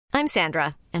I'm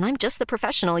Sandra, and I'm just the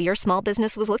professional your small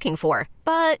business was looking for.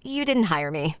 But you didn't hire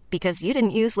me because you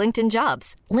didn't use LinkedIn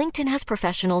Jobs. LinkedIn has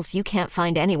professionals you can't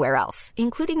find anywhere else,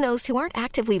 including those who aren't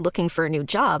actively looking for a new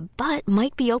job, but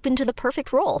might be open to the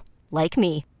perfect role, like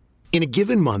me. In a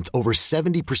given month, over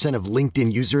 70% of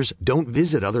LinkedIn users don't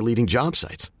visit other leading job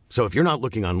sites. So if you're not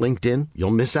looking on LinkedIn,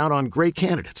 you'll miss out on great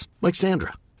candidates like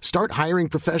Sandra. Start hiring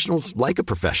professionals like a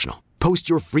professional. Post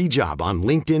your free job on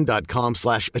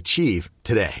linkedin.com/achieve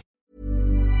today.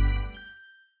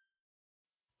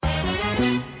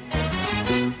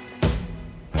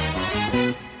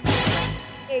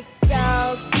 It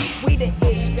girls, we the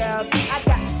ish girls. I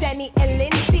got Jenny and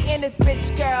Lindsay in this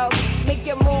bitch, girl. Make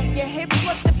you move your hips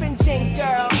while sipping gin,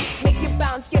 girl. Make you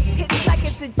bounce your tits like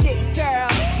it's a jig, girl.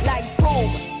 Like boom,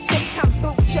 sip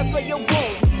kombucha for your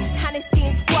womb.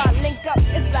 Hannestein squad link up,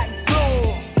 it's like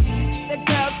boom. The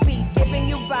girls be giving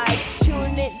you vibes.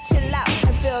 Tune in, chill out,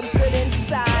 and feel good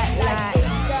inside. Like it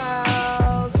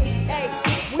girls, hey,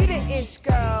 we the ish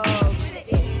girls. We the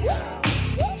ish girls.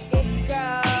 It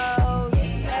girls,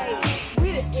 hey,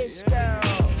 we the ish girls.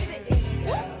 We the ish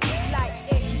girls. Like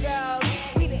it girls,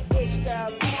 we the ish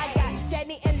girls. I got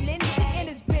Jenny and Lindsay in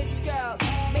this bitch, girls.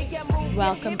 Make you move.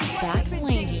 Welcome back,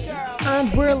 ladies.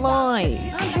 And we're live.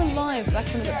 Back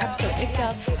from another episode. It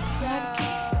Girls.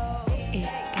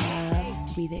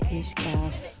 We the ish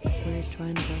gals. We're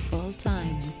trying to go full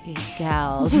time with it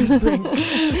gals.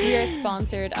 We are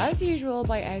sponsored, as usual,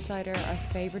 by Outsider, our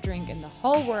favourite drink in the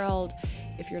whole world.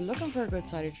 If you're looking for a good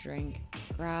cider to drink,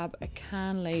 grab a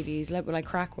can, ladies. Will I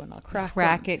crack one? I'll crack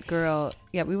one. it, girl.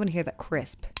 Yeah, we want to hear that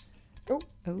crisp. Oh,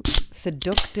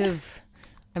 Seductive.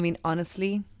 I mean,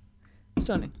 honestly,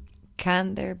 stunning.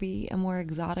 can there be a more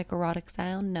exotic, erotic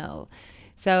sound? No.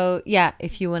 So, yeah,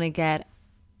 if you want to get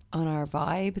on our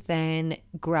vibe, then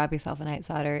grab yourself an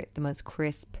Outsider, the most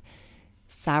crisp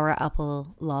sour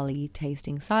apple lolly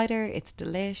tasting cider. It's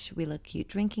delish. We look cute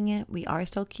drinking it. We are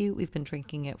still cute. We've been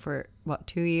drinking it for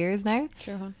 2 years now.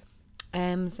 Sure, huh?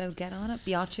 So get on it,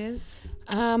 biatches.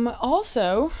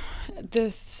 Also,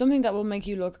 there's something that will make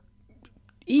you look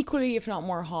equally, if not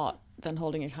more hot than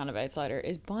holding a can of Outsider,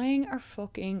 is buying our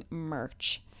fucking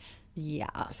merch.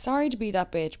 Yeah. Sorry to be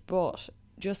that bitch, but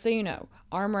just so you know,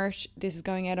 our merch, this is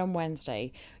going out on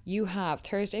Wednesday. You have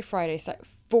Thursday, Friday,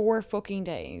 4 fucking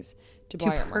days to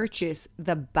buy our merch. Purchase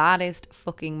the baddest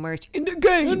fucking merch In the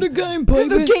game, baby. In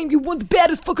the game, you want the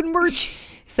baddest fucking merch.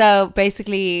 So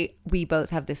basically, we both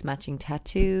have this matching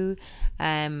tattoo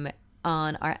on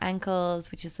our ankles,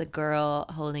 which is a girl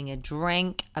holding a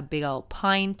drink, a big old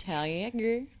pint. Hell yeah,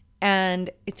 girl.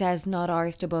 And it says not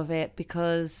arsed above it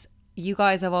because you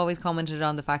guys have always commented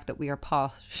on the fact that we are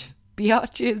posh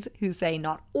biatches who say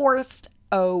not arsed,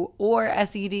 O or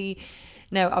S-E-D.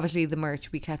 Now, obviously, the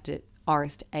merch, we kept it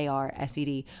arsed,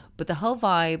 A-R-S-E-D. But the whole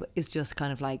vibe is just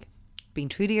kind of like being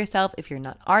true to yourself. If you're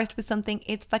not arsed with something,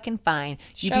 it's fucking fine.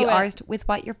 You Show be it. arsed with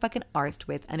what you're fucking arsed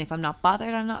with. And if I'm not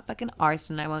bothered, I'm not fucking arsed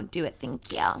and I won't do it. Thank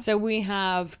you. So we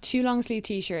have 2 long sleeve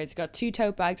t-shirts, got 2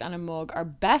 tote bags and a mug. Our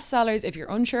best sellers, if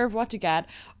you're unsure of what to get,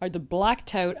 are the black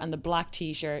tote and the black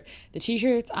t-shirt. The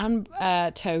t-shirts and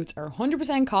totes are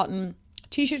 100% cotton.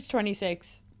 T-shirts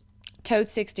 26, tote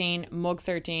 16, mug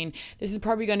 13. This is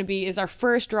probably going to be our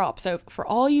first drop. So for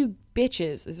all you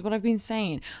bitches, this is what I've been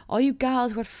saying, all you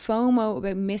gals who had FOMO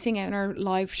about missing out on our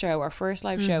live show, our first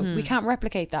live show, we can't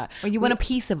replicate that. Or you want a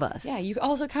piece of us. Yeah, you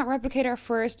also can't replicate our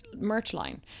first merch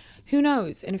line. Who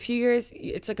knows? In a few years,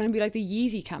 it's going to be like the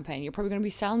Yeezy campaign. You're probably going to be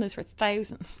selling this for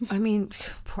thousands. I mean,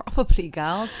 probably,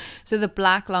 gals. So the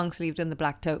black long sleeved and the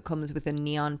black tote comes with a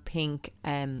neon pink.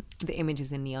 The image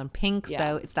is in neon pink, Yeah.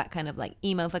 so it's that kind of like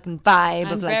emo fucking vibe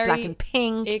And of like very black and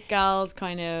pink, It gals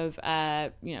kind of,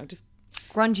 just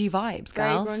grungy vibes, very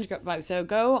gals. grunge vibe. So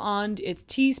go on, it's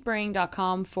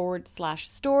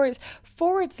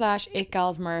teespring.com/stores/it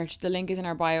gals merch. The link is in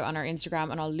our bio on our Instagram,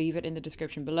 and I'll leave it in the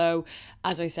description below.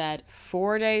 As I said,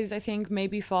 4 days, I think,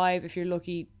 maybe 5 if you're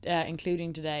lucky,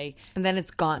 including today. And then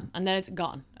it's gone. And then it's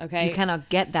gone, okay? You cannot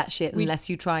get that shit unless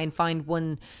you try and find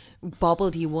one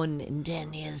bobbledy one in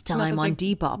 10 years time on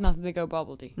Depop. Not that they go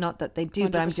bobbledy. Not that they do,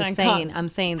 but I'm just 100% saying. gone. I'm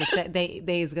saying that they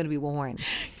is going to be worn.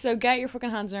 So get your fucking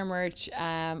hands on our merch.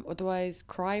 Otherwise,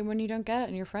 cry when you don't get it,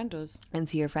 and your friend does. And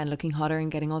see your friend looking hotter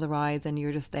and getting all the rides, and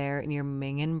you're just there and you're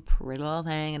minging pretty little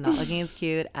thing and not looking as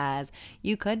cute as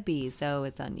you could be. So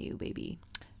it's on you, baby.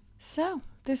 So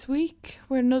this week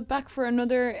we're back for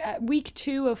another week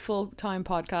 2 of full-time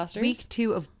podcasters. Week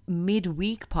 2 of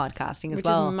midweek podcasting as Which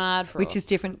well. is mad for Which us. is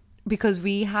different. Because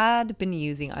we had been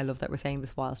using, I love that we're saying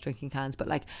this whilst drinking cans, but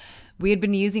like we had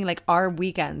been using like our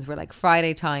weekends were like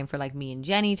Friday time for like me and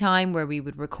Jenny time where we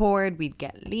would record, we'd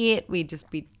get late, we'd just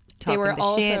be They were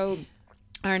the shit. also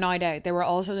our night out. They were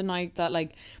also the night that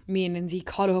like me and Lindsay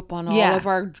caught up on all Yeah. of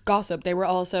our gossip. They were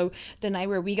also the night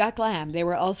where we got glam. They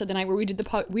were also the night where we did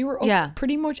we were up Yeah.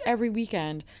 pretty much every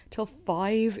weekend till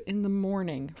 5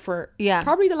 a.m. for Yeah.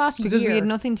 probably the last Because year. we had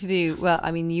nothing to do. Well, I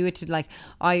mean, you had to like,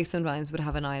 I sometimes would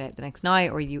have a night out the next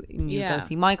night, or you Yeah. go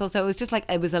see Michael. So it was just like,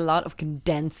 it was a lot of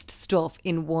condensed stuff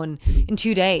in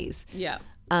 2 days. Yeah.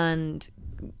 And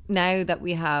now that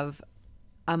we have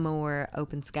a more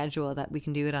open schedule that we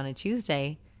can do it on a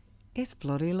Tuesday, it's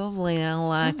bloody lovely.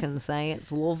 All I can say,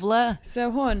 it's lovely. So,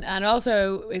 hun, and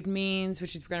also it means,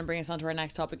 which is going to bring us on to our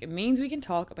next topic, it means we can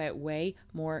talk about way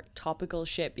more topical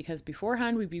shit, because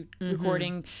beforehand we'd be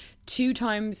recording 2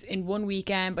 times in one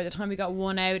weekend. By the time we got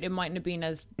one out, it mightn't have been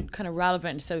as kind of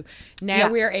relevant. So now Yeah.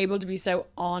 we are able to be so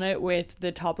on it with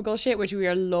the topical shit, which we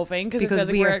are loving, because Because it feels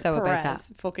like we are we're so about Perez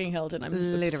that. fucking Hilton. I'm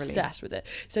Literally. obsessed with it.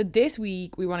 So this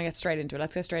week we want to get straight into it.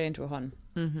 Let's get straight into it, hun.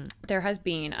 There has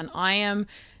been, and I am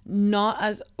not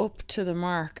as up to the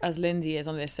mark as Lindsay is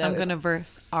on this. So I'm if- going to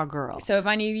verse our girl. so if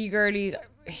any of you girlies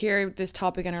hear this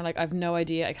topic and are like, I've no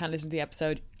idea, I can't listen to the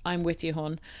episode, I'm with you,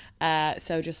 hun.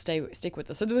 So just stick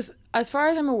with us. So there was, as far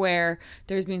as I'm aware,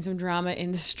 there's been some drama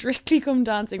in the Strictly Come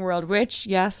Dancing world, which,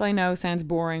 yes, I know sounds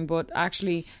boring, but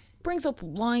actually brings up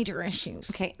wider issues.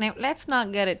 Okay, now let's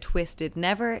not get it twisted.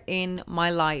 Never in my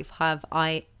life have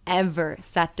I ever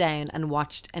sat down and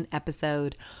watched an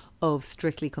episode of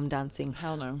Strictly Come Dancing.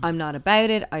 Hell no. I'm not about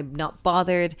it. I'm not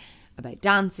bothered about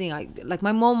dancing. I like,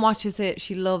 my mum watches it.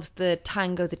 She loves the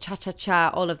tango, the cha-cha-cha,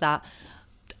 all of that.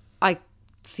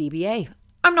 CBA.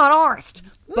 I'm not arsed.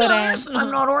 But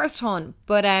I'm not arsed, hon.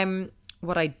 But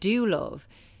what I do love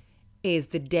is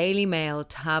the Daily Mail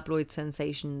tabloid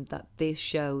sensation that this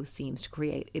show seems to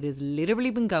create. It has literally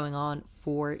been going on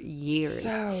for years.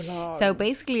 So long. So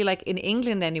basically, like in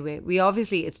England anyway,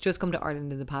 it's just come to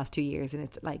Ireland in the past 2 years, and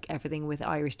it's like everything with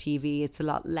Irish TV, it's a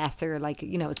lot lesser, like,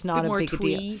 you know, it's not Bit a more big a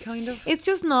deal. twee, kind of. It's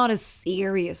just not as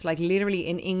serious. Like literally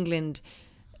in England,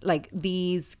 like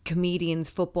these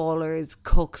comedians, footballers,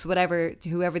 cooks, whatever,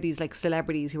 whoever these like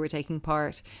celebrities who are taking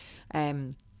part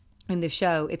in the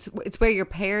show, it's where you're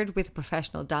paired with a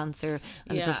professional dancer,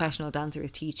 and Yeah. the professional dancer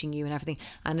is teaching you and everything.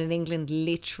 And in England,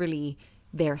 literally,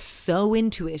 they're so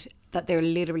into it that they're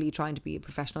literally trying to be a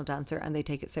professional dancer, and they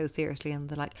take it so seriously, and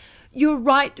they're like, your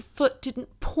right foot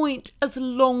didn't point as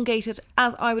elongated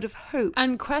as I would have hoped.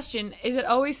 And question, it's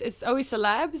always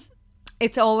celebs?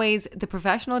 It's always the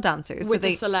professional dancers With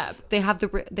they, the celeb. They have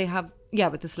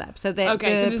with the celeb. So they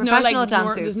Okay, so the there's no professional like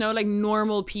dancers. there's no like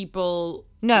normal people.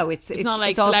 No, it's not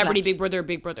like it's all celebrity celebs.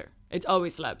 Big Brother. It's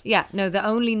always celebs. Yeah, no, the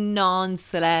only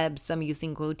non-celebs, I'm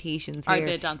using quotations Are here,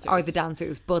 the dancers. are the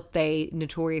dancers, but they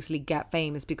notoriously get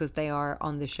famous because they are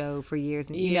on the show for years.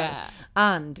 And, you know. Yeah.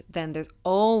 And then there's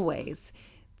always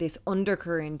this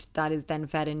undercurrent that is then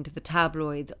fed into the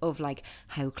tabloids of like,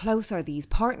 how close are these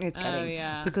partners getting? Oh,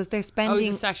 yeah. Because they're Oh, spending...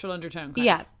 it's a sexual undertone. kind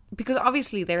Yeah, of. because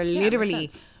obviously they're makes literally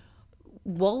sense.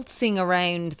 waltzing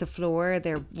around the floor.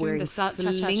 They're wearing the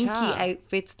cha-cha-cha. slinky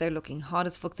outfits. They're looking hot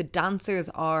as fuck. The dancers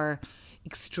are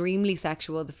extremely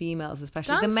sexual, the females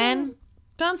especially. The men,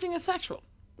 Dancing is sexual.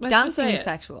 Let's just dancing say is it.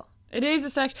 sexual. It is a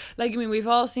sex. Like, I mean, we've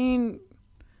all seen.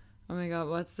 Oh my god,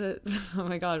 what's it? Oh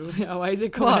my god, why is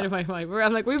it coming What? out of my mind?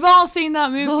 I'm like, we've all seen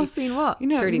that movie. All seen what? You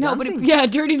know, Dirty no, but Dancing? yeah,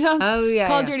 Dirty Dancing. Oh, yeah, it's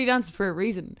called yeah. Dirty Dancing for a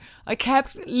reason. I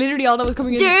kept literally all that was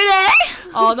coming in.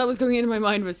 Dirty. All that was coming into my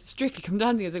mind was Strictly Come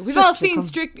Dancing. I was like, we've all Strictly seen Come-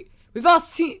 Strictly. We've all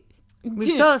seen.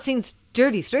 We've all seen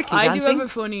Dirty Strictly I Dancing. do have a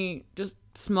funny, just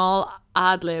small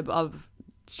ad lib of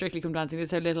Strictly Come Dancing. This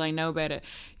is how little I know about it.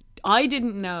 I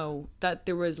didn't know that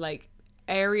there was like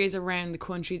areas around the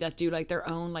country that do like their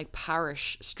own like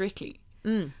parish Strictly.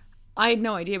 I had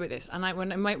no idea about this, and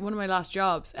one of my last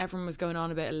jobs, everyone was going on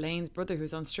about Elaine's brother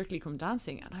who's on Strictly Come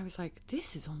Dancing, and I was like,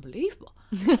 this is unbelievable.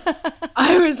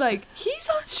 I was like, he's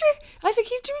on Strictly. I was like,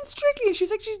 he's doing Strictly, and she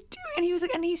was like, she's doing, and he was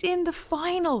like, and he's in the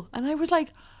final, and I was like,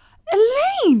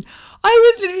 Elaine.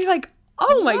 I was literally like,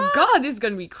 oh my god, this is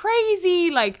gonna be crazy,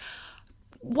 like.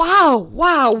 Wow.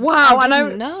 I And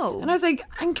didn't know. And I was like,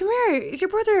 and come here, is your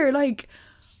brother like,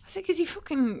 I was like, is he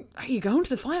fucking, are you going to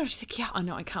the final? She's like, yeah, I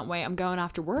know, I can't wait. I'm going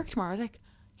after work tomorrow. I was like,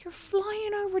 you're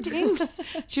flying over to England.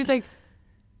 She was like,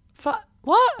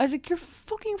 what? I was like, you're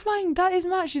fucking flying. That is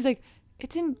mad. She's like,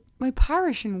 it's in my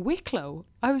parish in Wicklow.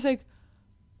 I was like,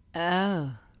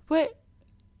 Oh. wait.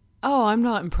 Oh, I'm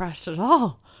not impressed at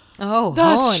all. Oh,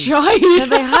 That's hon. shy. Now,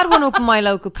 they had one up in my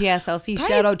local PSLC.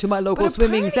 Shout out to my local But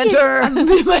swimming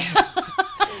apparently centre.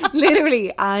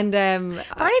 Literally. And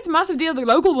Apparently it's a massive deal. The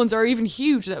local ones are even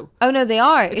huge though. oh no, they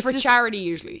are. It's for just, charity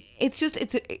usually. It's just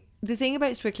the thing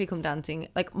about Strictly Come Dancing.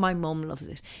 Like my mum loves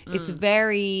it. It's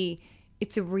very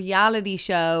it's a reality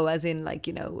show, as in, like,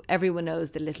 you know, everyone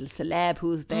knows the little celeb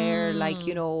who's there, like,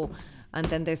 you know, and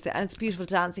then there's and it's beautiful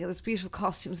dancing, and there's beautiful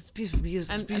costumes, it's beautiful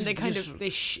music, And they kind of,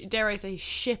 dare I say,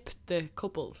 ship the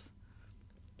couples.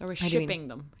 Or we're shipping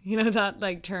them. You know that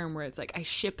like term where it's like, I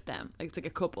ship them. Like, it's like a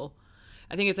couple.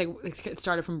 I think it's like, it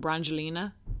started from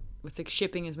Brangelina. It's like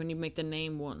shipping is when you make the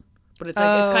name one. But it's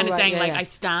like, it's kind of saying, like, I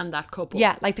stand that couple.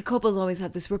 Yeah, like the couples always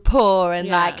have this rapport, and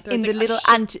like in the little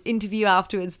interview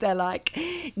afterwards, they're like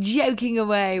joking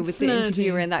away with the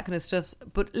interviewer and that kind of stuff.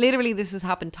 But literally, this has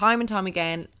happened time and time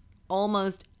again.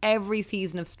 Almost every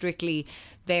season of Strictly,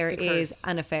 there is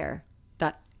an affair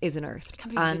that is unearthed. I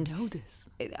can't believe I know this.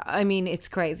 I mean, it's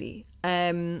crazy.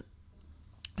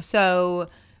 So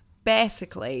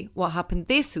basically what happened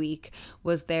this week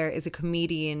was there is a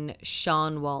comedian,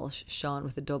 Sean Walsh, Sean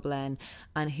with a double N,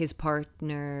 and his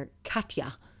partner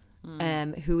Katya,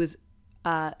 who is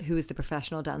the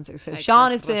professional dancer. So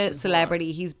Sean is the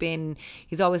celebrity.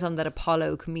 He's always on that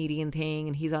Apollo comedian thing,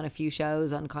 and he's on a few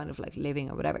shows on kind of like Living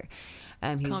or whatever.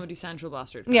 He's Comedy Central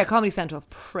bastard. Yeah, Comedy Central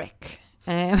prick.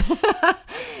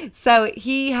 So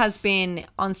he has been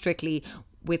on Strictly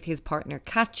with his partner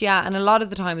Katya, and a lot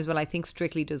of the time as well, I think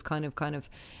Strictly does kind of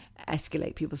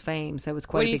escalate people's fame. So it's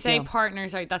quite a big deal. When you say partner,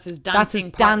 sorry, that's his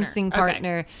dancing partner. Dancing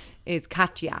partner is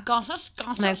Katya. Got it.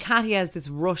 Now Katya is this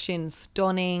Russian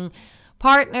stunning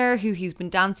partner who he's been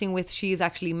dancing with. She is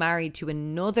actually married to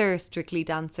another Strictly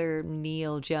dancer,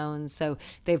 Neil Jones. So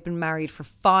they've been married for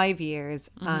 5 years,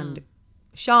 and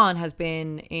Sean has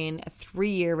been in a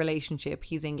 3-year relationship.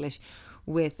 He's English,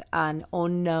 with an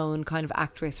unknown kind of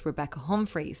actress, Rebecca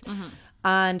Humphries.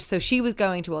 And so she was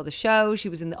going to all the shows, she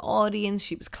was in the audience,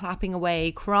 she was clapping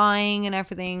away, crying and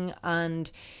everything,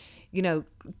 and, you know,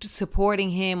 supporting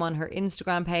him on her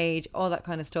Instagram page, all that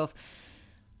kind of stuff.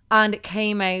 And it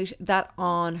came out that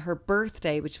on her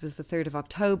birthday, which was the 3rd of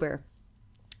October,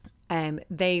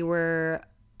 they were,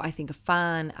 I think a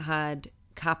fan had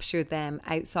captured them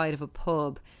outside of a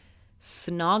pub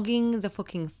snogging the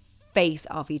fucking face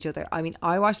off each other. I mean,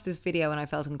 I watched this video and I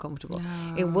felt uncomfortable.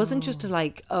 No. It wasn't just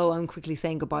like, oh, I'm quickly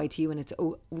saying goodbye to you, and it's,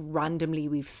 oh, randomly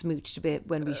we've smooched a bit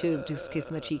when we should have just kissed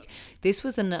in the cheek. This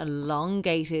was an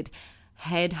elongated,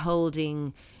 head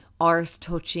holding, arse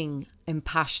touching,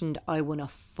 impassioned, I wanna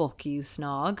fuck you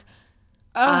snog.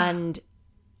 And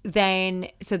then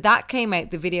so that came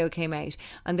out, the video came out,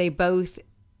 and they both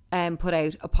put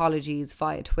out apologies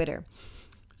via Twitter.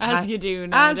 As you do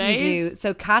nowadays. As you do.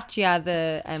 So Katya,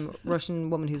 the Russian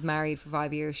woman who's married for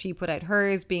 5 years, she put out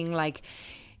hers being like,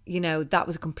 you know, that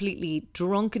was a completely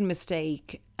drunken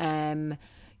mistake. You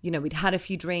know, we'd had a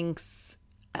few drinks.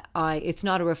 It's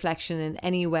not a reflection in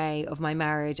any way of my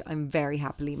marriage. I'm very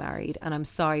happily married, and I'm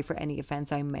sorry for any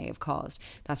offence I may have caused.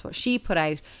 That's what she put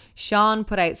out. Sean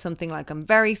put out something like, I'm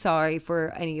very sorry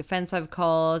for any offence I've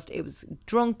caused. It was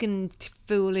drunken,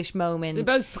 foolish moment. So they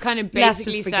both kind of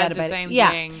basically said the same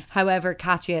thing. However,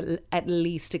 Katya at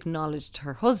least acknowledged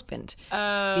her husband. The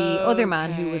other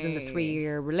man who was in the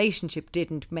 3-year relationship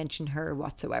didn't mention her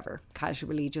whatsoever.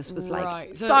 Casually just was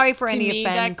like, sorry for any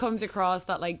offence. That comes across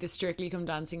that like the Strictly Come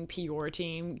Dancing PR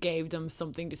team gave them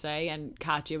something to say, and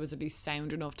Katya was at least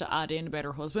sound enough to add in about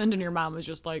her husband, and your mom was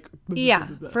just like, yeah.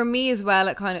 For me as well,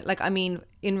 it kind of like, I mean,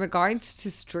 in regards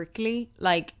to Strictly,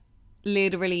 like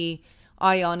literally,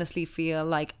 I honestly feel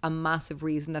like a massive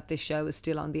reason that this show is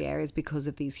still on the air is because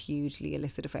of these hugely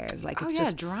illicit affairs. Like, it's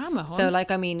just drama. So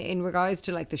like, I mean, in regards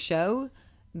to like the show,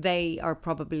 they are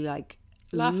probably like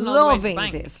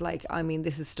loving this. Like, I mean,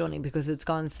 this is stunning because it's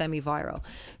gone semi-viral.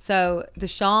 So the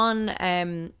Sean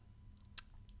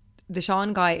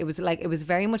guy, it was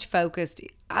very much focused,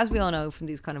 as we all know from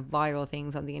these kind of viral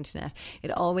things on the internet, it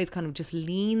always kind of just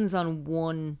leans on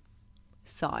one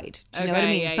side. Do you know what I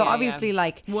mean? Yeah, so obviously,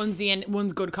 like, one's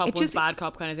good cop, one's bad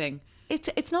cop kind of thing.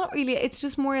 It's not really, it's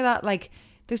just more that like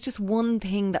there's just one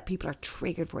thing that people are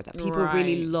triggered for, that people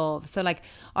really love. So like,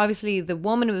 obviously the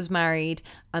woman was married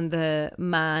and the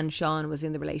man, Sean, was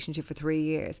in the relationship for 3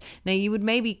 years. Now you would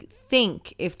maybe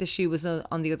think if the shoe was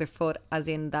on the other foot, as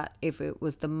in that if it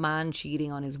was the man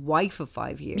cheating on his wife of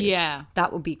 5 years,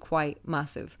 that would be quite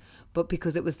massive. But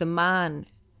because it was the man,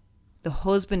 the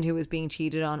husband who was being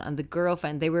cheated on, and the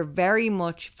girlfriend, they were very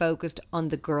much focused on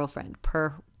the girlfriend.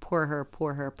 Poor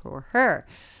her.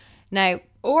 Now,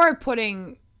 or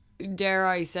putting, dare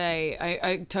I say,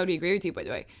 I totally agree with you, by the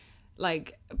way,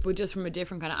 like, but just from a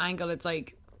different kind of angle, it's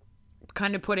like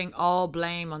kind of putting all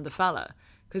blame on the fella,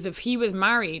 because if he was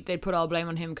married, they'd put all blame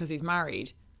on him because he's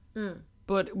married.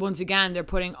 But once again, they're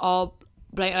putting all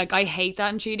blame, like, I hate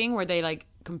that in cheating, where they like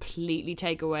completely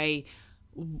take away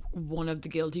one of the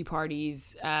guilty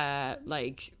parties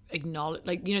like acknowledge,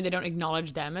 like, you know, they don't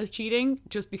acknowledge them as cheating,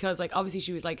 just because like obviously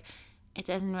she was like, it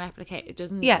doesn't replicate, it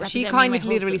doesn't Yeah, she represent kind me, of my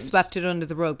literally husband. swept it under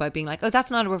the rug by being like, oh,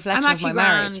 that's not a reflection I'm of my actually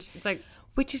marriage. grand. It's like,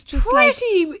 Which is just like,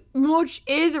 pretty much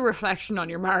is a reflection on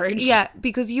your marriage. yeah,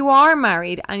 because you are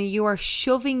married and you are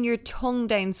shoving your tongue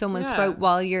down someone's Yeah. throat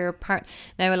while you're apart.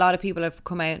 Now, a lot of people have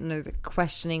come out and are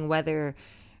questioning whether,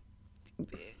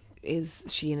 is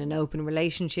she in an open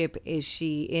relationship? Is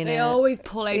she in They a... always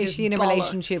pull out Is his she in a bollocks.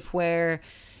 relationship where...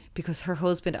 Because her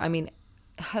husband, I mean,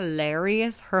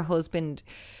 hilarious. Her husband,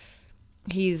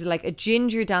 he's like a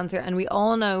ginger dancer. And we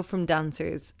all know from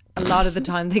dancers, a lot of the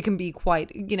time they can be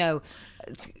quite, you know,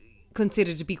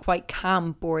 considered to be quite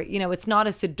camp, or, you know, it's not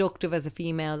as seductive as a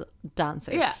female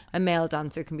dancer. Yeah. A male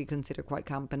dancer can be considered quite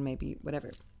camp and maybe whatever.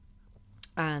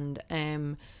 And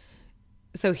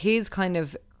so his kind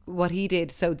of what he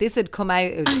did, so this had come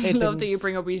out. I love that you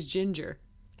bring up he's ginger.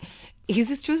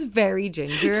 He's just very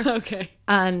ginger. Okay.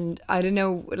 And I don't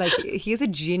know, like, he has a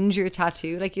ginger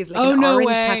tattoo, like he has like Oh, an no orange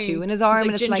way. tattoo in his arm, It's like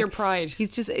and it's ginger like pride.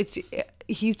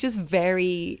 he's just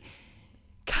very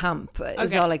camp is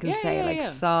Okay. all I can Yeah, say. yeah, Like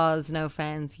yeah. saws, no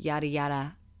offense, yada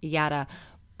yada yada.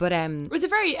 But It's a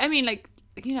very, I mean, like,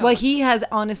 you know. well, he has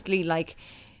honestly, like,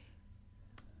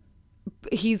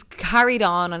 he's carried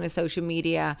on his social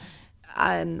media,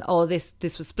 and all this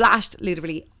was splashed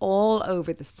literally all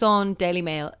over the Sun, Daily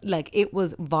Mail, like it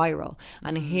was viral.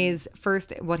 And his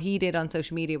first, what he did on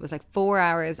social media was like 4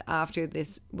 hours after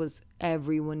this was,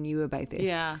 everyone knew about this.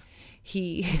 Yeah.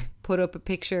 He put up a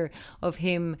picture of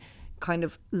him kind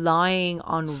of lying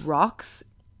on rocks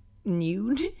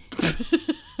nude.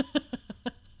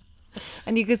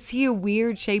 And you could see a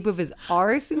weird shape of his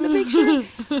arse in the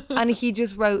picture. And he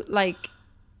just wrote like,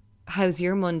 how's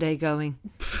your Monday going?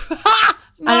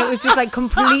 And it was just like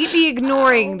completely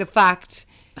ignoring the fact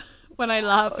When I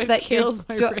laugh, it that kills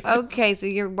my you're brain. okay, so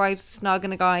your wife's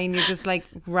snogging a guy and you're just like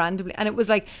randomly, and it was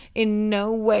like in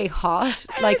no way hot.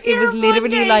 Like How's it was your literally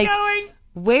Monday like, going?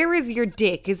 where is your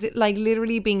dick? Is it like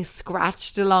literally being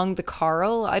scratched along the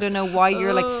coral? I don't know why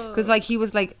you're like, because like he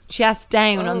was like chest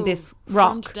down on this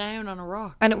rock. Front down on a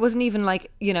rock. And it wasn't even like,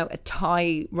 you know, a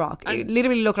Thai rock. It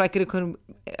literally looked like it could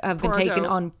have been Porto. taken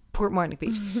on Portmarnock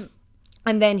Beach.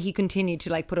 And then he continued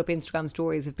to like put up Instagram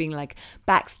stories of being like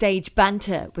backstage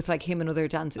banter with like him and other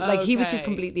dancers. Like he was just Okay.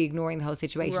 completely ignoring the whole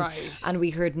situation. Right. And we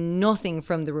heard nothing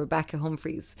from the Rebecca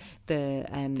Humphreys, the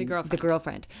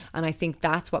girlfriend. And I think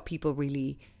that's what people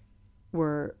really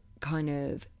were kind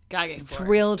of Gagging for.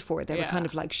 thrilled for. They were Yeah. kind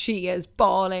of like, she is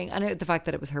bawling. And the fact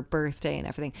that it was her birthday and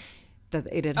everything, that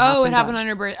it had Oh, it happened happened on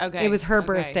her birthday. Okay. It was her Okay.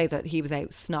 birthday that he was out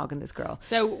snogging this girl.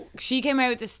 So she came out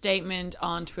with this statement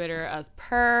on Twitter as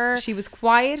per. She was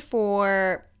quiet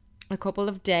for a couple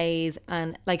of days,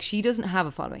 and like she doesn't have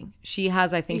a following. She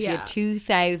has, I think, she Yeah. had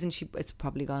 2,000. It's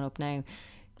probably gone up now.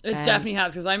 It definitely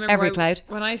has, because I remember Every Cloud.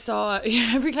 when I saw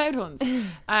Every Cloud ones.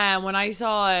 When I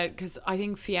saw it, because I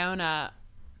think Fiona.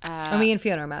 Me and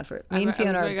Fiona are mad for it. Me and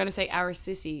Fiona I was are going to say our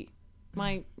sissy.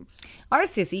 our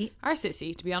sissy, Our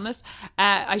sissy, to be honest.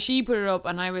 She put it up,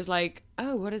 and I was like,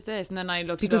 "Oh, what is this?" And then I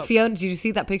looked because it up. Fiona. Did you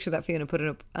see that picture that Fiona put it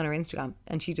up on her Instagram?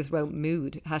 And she just wrote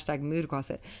mood #mood across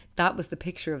it. That was the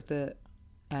picture of the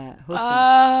husband.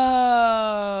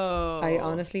 Oh, I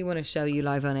honestly want to show you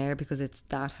live on air because it's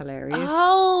that hilarious.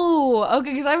 Oh,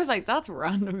 okay. Because I was like, "That's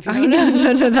random." I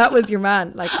know, no, that was your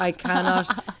man. Like, I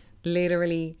cannot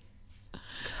literally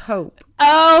cope.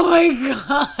 Oh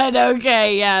my god.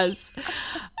 Okay. Yes.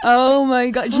 Oh my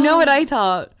god. Do you know what I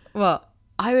thought? What?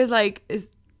 I was like,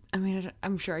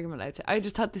 I'm sure I'm allowed to. I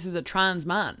just thought this was a trans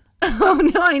man. Oh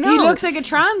no, I know. He looks like a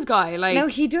trans guy. Like No,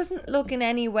 he doesn't look in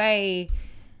any way.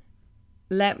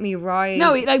 Let me ride.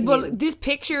 No, like, well, you. this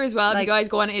picture as well, Like- the guys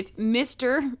go on, it's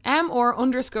Mr.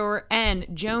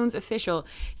 M_N Jones official.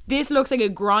 This looks like a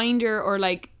grinder or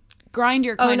like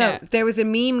grinder Oh kind no, of. there was a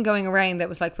meme going around that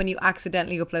was like when you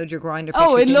accidentally upload your grinder.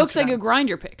 Oh, it picture to looks like a Instagram.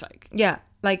 grinder pic. Like Yeah,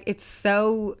 like it's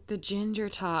so. the ginger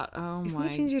tot. Oh Isn't my.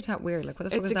 the ginger tat weird? Like what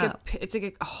the fuck It's is like that? it's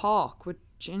like a hawk with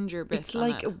ginger bits It's on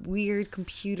like it. a weird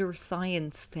computer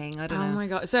science thing. I don't Oh know. my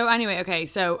god. So anyway, okay,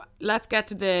 so let's get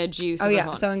to the juice. Oh of it, yeah,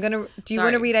 hon. so I'm gonna. Do you Sorry.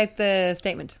 want to read out the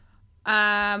statement?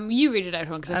 You read it out,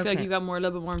 hon, because I feel like Okay. you got more, a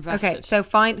little bit more invested. Okay, so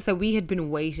fine. So we had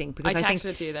been waiting because I I, texted think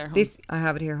it to you there, hon. this. I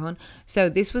have it here, hon. So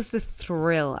this was the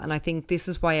thrill, and I think this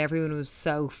is why everyone was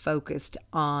so focused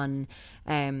on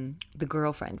the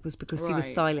girlfriend, was because she was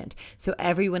Right. silent. So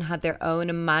everyone had their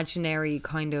own imaginary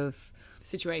kind of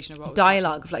Situation of what was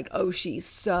dialogue of like, oh, she's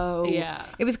so. Yeah.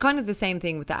 It was kind of the same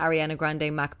thing with the Ariana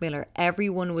Grande Mac Miller.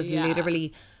 Everyone was Yeah.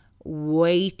 literally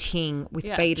waiting with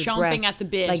bated breath, chomping at the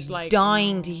bit, like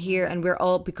dying to hear. And we're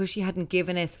all, because she hadn't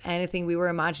given us anything, we were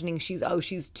imagining she's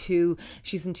in too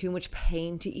much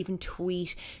pain to even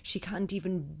tweet. She can't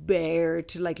even bear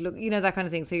to like look, you know, that kind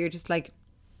of thing. So you're just like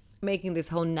making this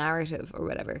whole narrative or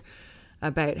whatever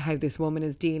about how this woman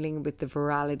is dealing with the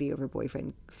virality of her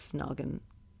boyfriend snogging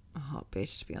a hot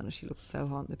bitch. To be honest, she looked so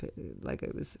hot in the like,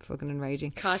 it was fucking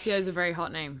enraging. Katya is a very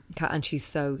hot name, and she's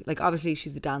so like, obviously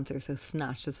she's a dancer, so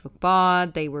snatched as fuck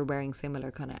bod. They were wearing similar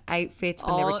kind of outfits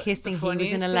when they were kissing. He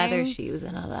was in a leather, she was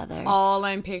in a leather. All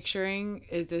I'm picturing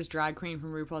is this drag queen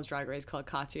from RuPaul's Drag Race called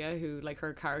Katya, who like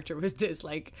her character was this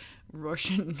like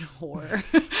Russian whore,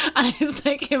 and it's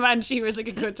like, man, she was like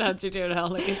a good dancer too. Hell,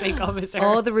 like if they come as her,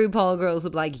 all the RuPaul girls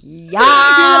would be like, yes,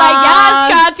 you're like,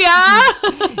 yes,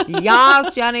 Katya,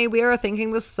 yes, Jenny, we are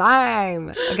thinking the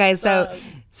same. Okay, so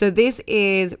this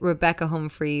is Rebecca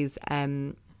Humphries.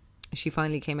 She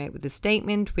finally came out with a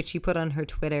statement which she put on her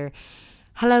Twitter.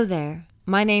 Hello there.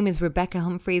 My name is Rebecca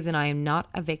Humphries and I am not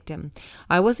a victim.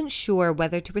 I wasn't sure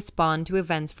whether to respond to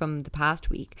events from the past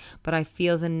week, but I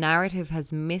feel the narrative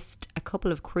has missed a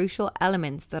couple of crucial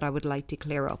elements that I would like to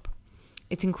clear up.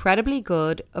 It's incredibly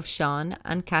good of Sean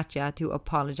and Katya to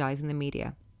apologise in the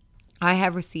media. I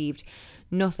have received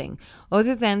nothing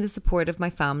other than the support of my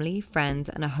family, friends,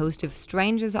 and a host of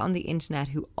strangers on the internet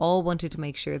who all wanted to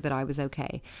make sure that I was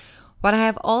okay. What I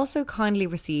have also kindly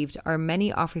received are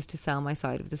many offers to sell my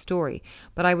side of the story,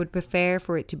 but I would prefer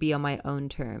for it to be on my own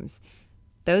terms.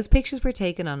 Those pictures were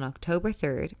taken on October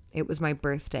 3rd. It was my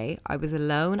birthday. I was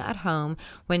alone at home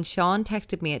when Sean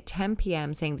texted me at 10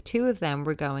 p.m. saying the two of them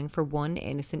were going for one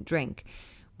innocent drink.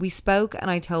 We spoke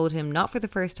and I told him, not for the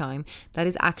first time, that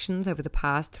his actions over the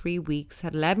past 3 weeks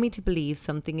had led me to believe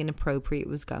something inappropriate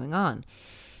was going on.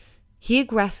 He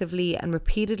aggressively and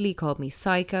repeatedly called me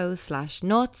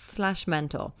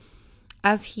psycho/nuts/mental,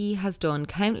 as he has done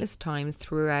countless times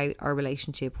throughout our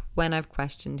relationship when I've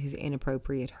questioned his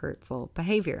inappropriate, hurtful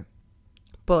behaviour.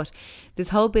 But this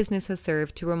whole business has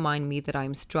served to remind me that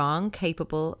I'm a strong,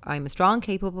 capable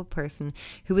person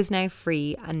who is now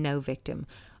free and no victim.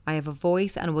 I have a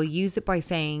voice and will use it by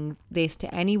saying this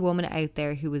to any woman out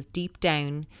there who deep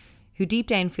down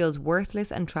feels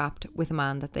worthless and trapped with a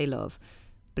man that they love.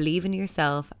 Believe in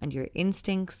yourself and your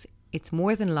instincts. It's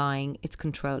more than lying, it's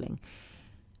controlling.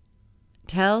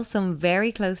 Tell some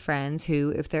very close friends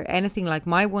who, if they're anything like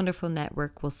my wonderful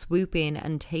network, will swoop in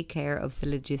and take care of the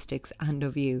logistics and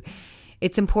of you.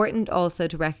 It's important also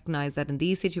to recognise that in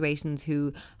these situations,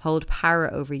 who hold power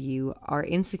over you are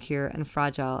insecure and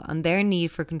fragile, and their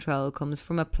need for control comes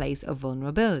from a place of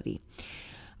vulnerability.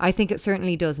 I think it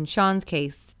certainly does in Sean's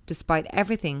case. Despite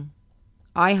everything,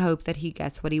 I hope that he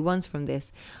gets what he wants from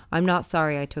this. I'm not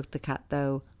sorry I took the cat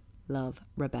though. Love,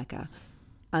 Rebecca.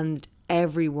 And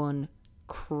everyone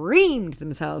creamed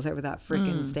themselves over that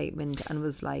freaking statement and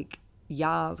was like,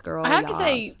 yas, girl, I have to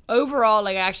say, overall,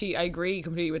 like, I agree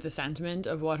completely with the sentiment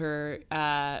of what her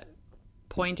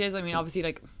point is. I mean, obviously,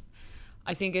 like,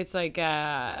 I think it's like,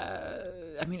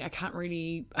 I mean, I can't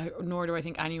really, nor do I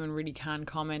think anyone really can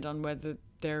comment on whether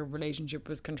their relationship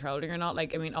was controlling or not.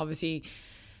 Like, I mean, obviously,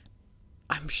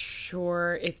 I'm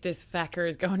sure if this fecker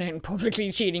is going out and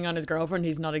publicly cheating on his girlfriend,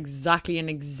 he's not exactly an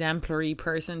exemplary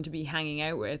person to be hanging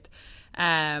out with.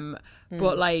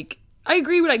 But like, I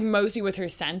agree with like mostly with her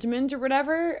sentiment or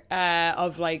whatever,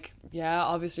 of like, yeah,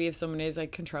 obviously if someone is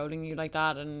like controlling you like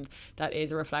that, and that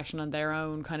is a reflection on their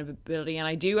own kind of ability. And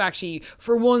I do actually,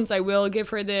 for once, I will give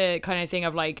her the kind of thing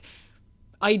of like,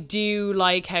 I do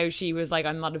like how she was like,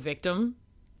 I'm not a victim.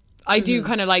 I do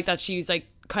kind of like that she's like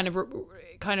kind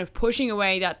of pushing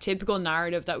away that typical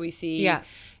narrative that we see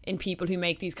in people who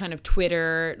make these kind of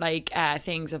Twitter like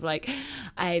things of like,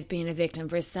 I've been a victim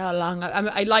for so long.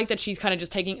 I like that she's kind of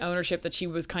just taking ownership that she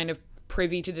was kind of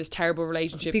privy to this terrible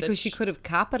relationship, because she could have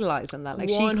capitalized on that. Like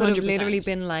 100%. She could have literally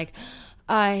been like,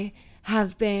 I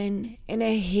have been in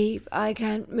a heap, I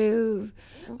can't move,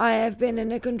 I have been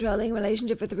in a controlling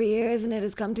relationship for 3 years and it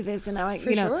has come to this, and now I,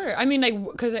 you know. Sure. I mean,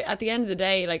 like, because at the end of the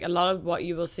day, like, a lot of what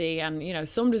you will see, and you know,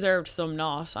 some deserved, some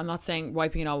not, I'm not saying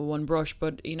wiping it all with one brush,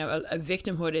 but you know, a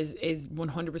victimhood is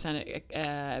 100%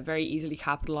 a very easily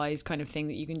capitalized kind of thing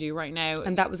that you can do right now.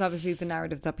 And that was obviously the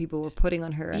narrative that people were putting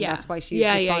on her, and that's why she's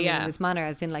responding in this manner,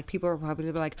 as in like, people were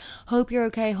probably like, hope you're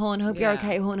okay, hon, hope you're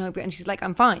okay, hon, hope you're, and she's like,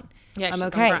 I'm fine, I'm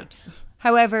okay.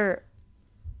 However,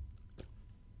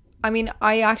 I mean,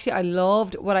 I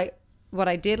loved what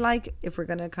I did like, if we're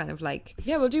gonna kind of like,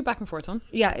 we'll do back and forth on.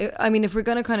 Yeah, I mean, if we're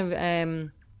gonna kind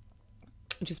of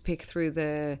just pick through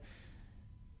the,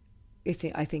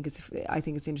 I think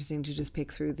it's interesting to just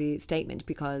pick through the statement,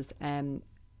 because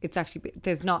it's actually,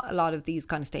 there's not a lot of these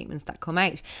kind of statements that come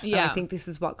out. And I think this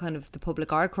is what kind of the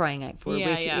public are crying out for,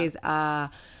 which is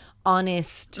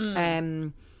honest,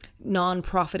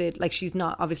 non-profited, like she's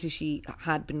not, obviously she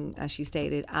had been, as she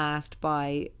stated, asked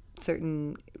by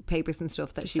certain papers and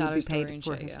stuff that she would be paid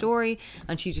for her story,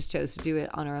 and she just chose to do it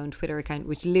on her own Twitter account,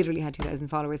 which literally had 2,000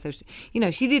 followers. So she, you know,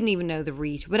 she didn't even know the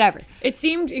reach, whatever. It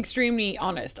seemed extremely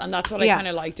honest, and that's what I kind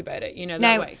of liked about it, you know,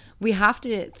 that now, way. We have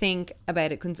to think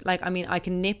about it, like, I mean, I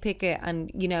can nitpick it,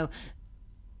 and you know,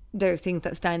 there's things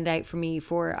that stand out for me,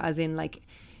 for as in, like,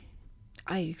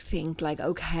 I think, like,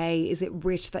 okay, is it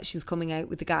rich that she's coming out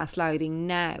with the gaslighting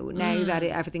now that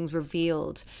everything's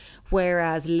revealed,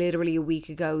 whereas literally a week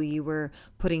ago you were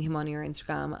putting him on your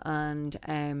Instagram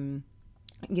and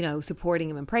you know,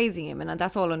 supporting him and praising him, and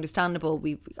that's all understandable.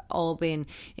 We've all been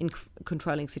in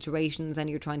controlling situations, and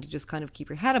you're trying to just kind of keep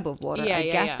your head above water. I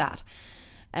get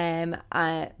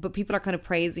that. But people are kind of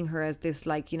praising her as this,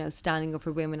 like, you know, standing up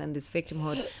for women and this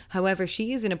victimhood. However,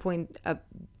 she is in a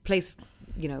place,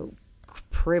 you know,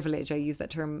 privilege, I use that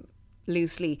term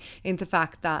loosely, in the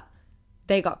fact that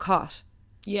they got caught.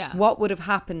 Yeah. What would have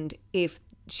happened if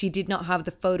she did not have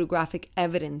the photographic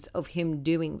evidence of him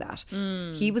doing that?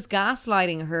 He was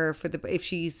gaslighting her for if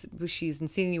she's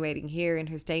insinuating here in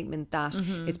her statement that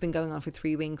it's been going on for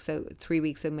 3 weeks, so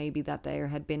maybe that there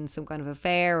had been some kind of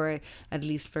affair, or at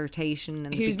least flirtation,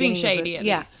 and he was being shady at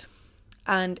least.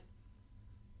 And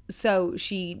so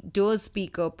she does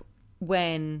speak up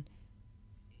when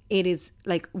it is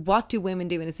like, what do women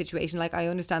do in a situation? Like, I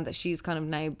understand that she's kind of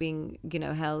now being, you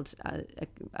know, held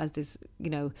as this, you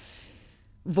know,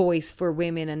 voice for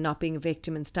women and not being a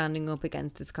victim and standing up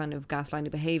against this kind of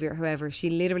gaslighting behaviour. However, she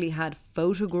literally had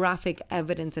photographic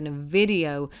evidence and a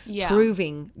video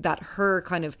proving that her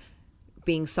kind of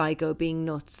being psycho, being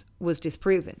nuts, was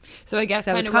disproven. So I guess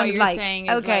kind of what you're saying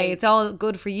is, okay, like, it's all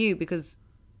good for you because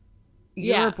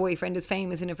your boyfriend is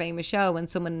famous in a famous show and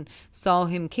someone saw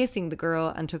him kissing the girl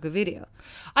and took a video.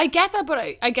 I get that,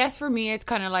 but I guess for me it's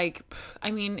kind of like, I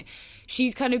mean,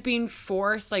 she's kind of been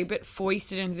forced, like a bit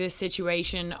foisted into this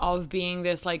situation of being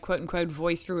this, like, quote unquote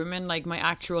voice for women. Like, my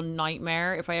actual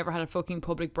nightmare, if I ever had a fucking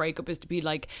public breakup, is to be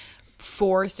like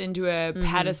forced into a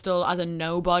pedestal as a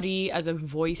nobody, as a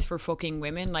voice for fucking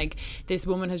women. Like, this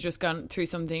woman has just gone through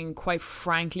something quite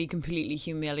frankly completely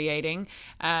humiliating,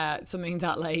 something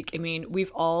that, like, I mean,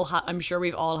 I'm sure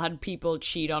we've all had people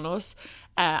cheat on us,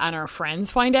 and our friends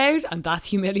find out, and that's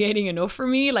humiliating enough for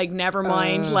me. Like, never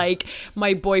mind like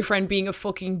my boyfriend being a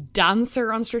fucking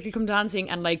dancer on Strictly Come Dancing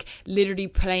and, like, literally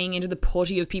playing into the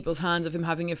putty of people's hands of him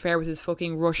having an affair with his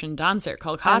fucking Russian dancer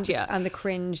called Katya, and the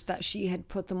cringe that she had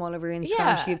put them all over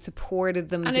Instagram. She had supported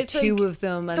them, and the two of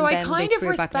them, and so then I kind they of threw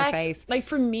respect, it back in her face. Like,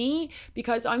 for me,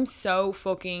 because I'm so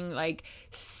fucking, like,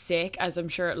 sick, as I'm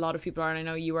sure a lot of people are, and I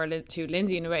know you are too,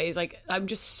 Lindsay, in a way, is like, I'm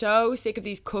just so sick of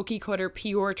these cookie cutter,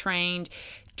 pure trained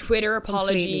Twitter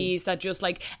apologies that just,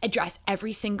 like, address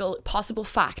every single possible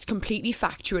fact completely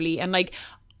factually. And, like,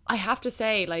 I have to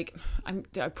say, like,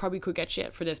 I probably could get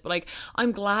shit for this, but, like,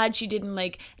 I'm glad she didn't,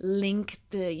 like, link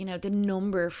the, you know, the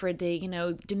number for the, you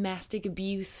know, domestic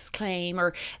abuse claim,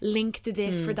 or link the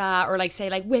this for that, or, like, say,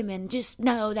 like, women just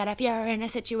know that if you're in a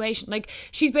situation, like,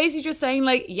 she's basically just saying,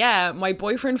 like, yeah, my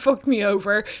boyfriend fucked me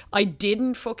over, I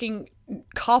didn't fucking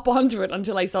cop onto it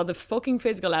until I saw the fucking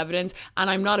physical evidence, and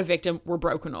I'm not a victim, we're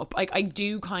broken up. Like, I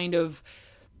do kind of,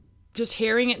 just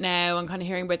hearing it now and kind of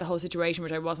hearing about the whole situation,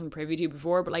 which I wasn't privy to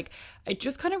before, but, like, I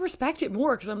just kind of respect it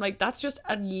more, because I'm like, that's just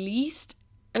at least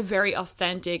a very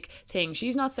authentic thing.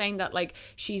 She's not saying that, like,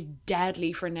 she's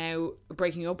deadly for now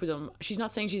breaking up with him. She's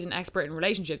not saying she's an expert in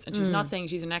relationships, and she's not saying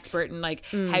she's an expert in, like,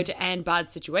 how to end bad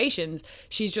situations.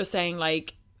 She's just saying,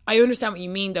 like, I understand what you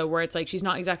mean, though, where it's like, she's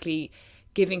not exactly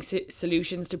giving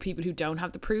solutions to people who don't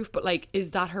have the proof, but, like,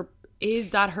 is that her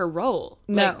role?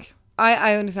 No. Like,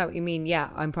 I understand what you mean. Yeah,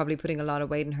 I'm probably putting a lot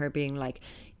of weight in her being like,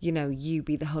 you know, you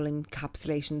be the whole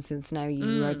encapsulation, since now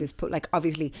you are this, like,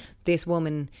 obviously this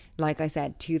woman, like I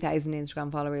said, 2,000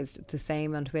 Instagram followers, the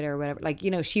same on Twitter or whatever. Like,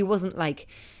 you know, she wasn't like,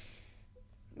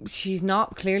 she's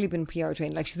not clearly been PR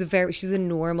trained. Like, she's a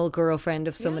normal girlfriend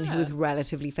of someone who is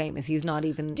relatively famous. He's not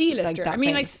even D-lister. Like, I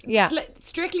mean, famous. like,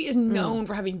 Strictly is known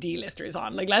for having D-listers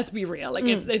on. Like, let's be real. Like,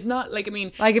 it's not like, I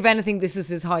mean, like, if anything, this is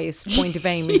his highest point of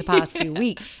fame in the past few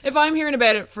weeks. If I'm hearing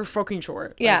about it, for fucking sure.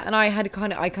 Like, yeah, and I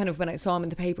kind of when I saw him in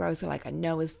the paper, I was like, I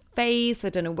know his face. I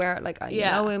don't know where. Like, I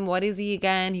know him. What is he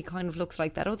again? He kind of looks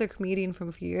like that other comedian from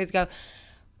a few years ago.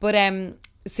 But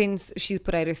since she's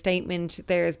put out her statement,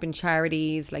 there's been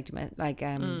charities like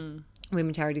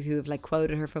women charities who have, like,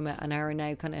 quoted her from it and are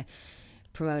now kind of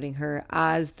promoting her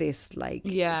as this like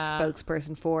Yeah.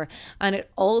 spokesperson for. And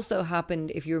it also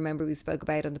happened, if you remember, we spoke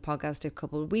about it on the podcast a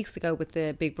couple of weeks ago with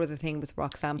the Big Brother thing with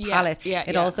Roxanne Pallet.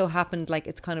 It also happened like,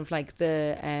 it's kind of like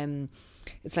the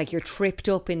it's like you're tripped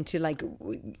up into like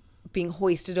being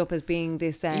hoisted up as being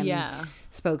this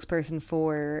spokesperson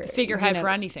for the figurehead for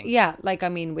anything. Yeah, like I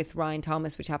mean with Ryan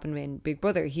Thomas, which happened in Big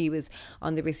Brother, he was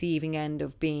on the receiving end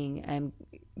of being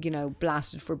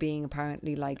blasted for being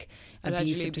apparently like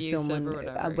abusive to someone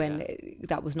when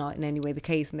that was not in any way the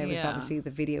case, and there was obviously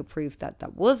the video proof that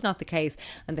that was not the case.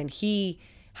 And then he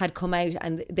had come out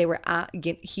and they were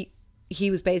he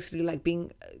was basically like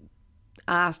being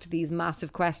asked these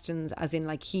massive questions, as in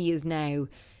like he is now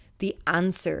the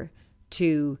answer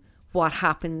to what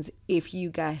happens if you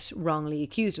get wrongly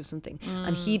accused of something.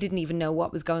 And he didn't even know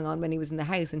what was going on when he was in the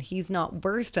house, and he's not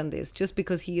versed on this just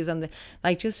because he is on the,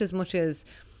 like, just as much as,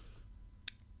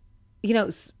 you know,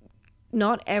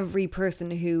 not every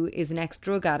person who is an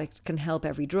ex-drug addict can help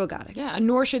every drug addict. Yeah, and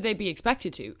nor should they be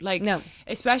expected to. Like, no.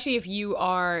 Especially if you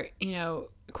are, you know,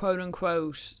 quote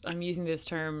unquote, I'm using this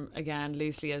term again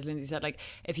loosely, as Lindsay said, like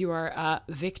if you are a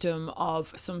victim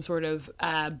of some sort of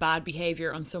bad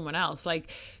behavior on someone else,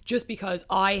 like just because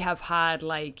I have had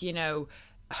like, you know,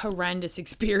 horrendous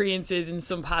experiences in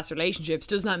some past relationships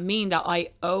does not mean that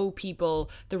I owe people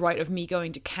the right of me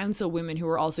going to counsel women who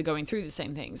are also going through the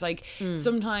same things. Like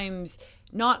sometimes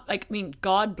not like, I mean,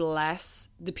 God bless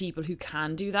the people who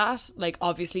can do that. Like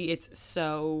obviously it's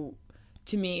so,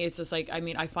 to me, it's just like, I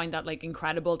mean, I find that like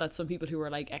incredible that some people who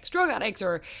are like ex-drug addicts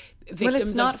or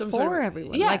victims of some sort of,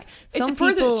 everyone. Yeah, like some it's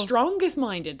for people, the strongest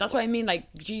minded. That's what I mean.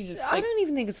 Like Jesus, I don't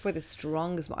even think it's for the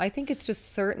strongest. I think it's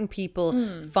just certain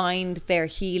people find their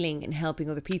healing in helping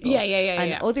other people.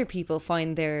 And other people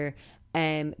find their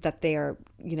that they are,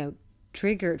 you know,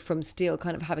 triggered from still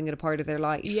kind of having it a part of their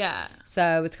life. Yeah.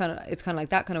 So it's kind of like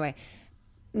that kind of way.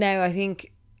 Now I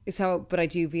think. So, but I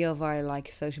do feel via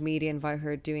like social media and via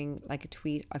her doing like a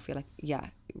tweet, I feel like,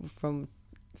 yeah, from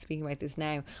speaking about this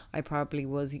now, I probably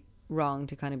was wrong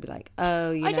to kind of be like, oh,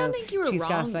 you know, I don't think you were she's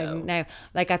wrong, gaslighting though. now.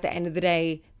 Like at the end of the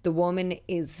day, the woman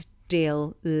is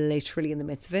still literally in the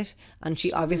midst of it, and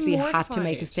she obviously had to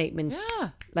make a statement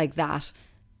like that,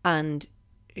 and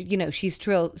you know, she's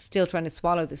still trying to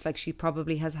swallow this. Like she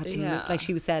probably has had to like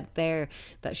she said there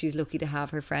that she's lucky to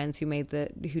have her friends who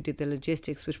did the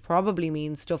logistics, which probably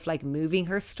means stuff like moving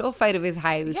her stuff out of his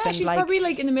house. Yeah, and she's like, probably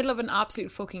like in the middle of an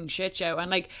absolute fucking shit show. And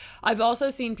like I've also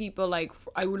seen people, like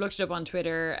I looked it up on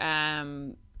Twitter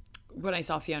when I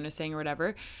saw Fiona's thing or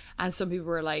whatever, and some people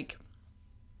were like,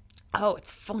 oh,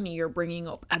 it's funny you're bringing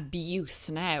up abuse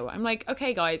now. I'm like,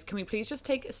 okay guys, can we please just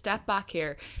take a step back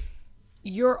here?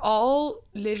 You're all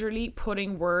literally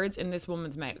putting words in this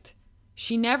woman's mouth.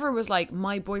 She never was like,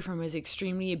 my boyfriend was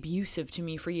extremely abusive to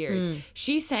me for years.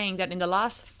 She's saying that in the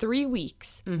last 3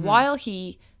 weeks, while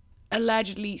he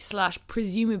allegedly /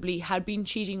 presumably had been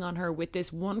cheating on her with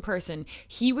this one person,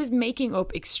 he was making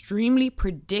up extremely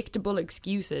predictable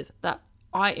excuses that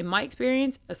in my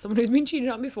experience, as someone who's been cheated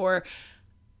on before,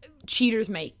 cheaters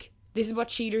make. This is what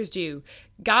cheaters do.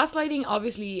 Gaslighting,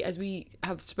 obviously, as we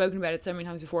have spoken about it so many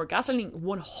times before, gaslighting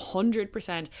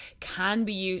 100% can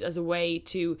be used as a way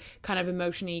to kind of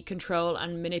emotionally control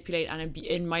and manipulate and,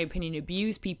 in my opinion,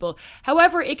 abuse people.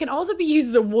 However, it can also be used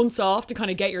as a once-off to kind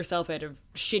of get yourself out of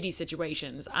shitty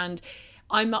situations. And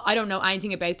I don't know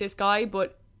anything about this guy,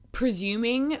 but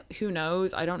presuming, who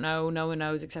knows, I don't know, no one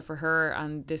knows except for her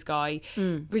and this guy,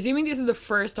 presuming this is the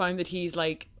first time that he's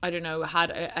like, I don't know,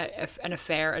 had an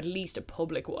affair, at least a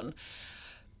public one.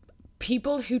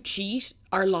 People who cheat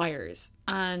are liars,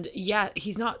 and yeah,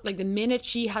 he's not, like, the minute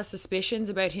she has suspicions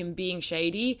about him being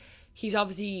shady, he's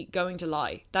obviously going to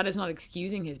lie. That is not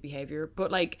excusing his behavior,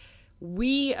 but like,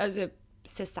 we as a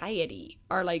society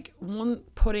are like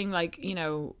putting, like, you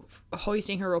know,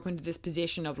 hoisting her up into this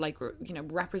position of, like, you know,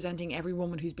 representing every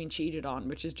woman who's been cheated on,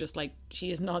 which is just like, she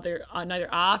is neither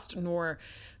asked nor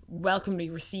welcomely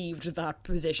received that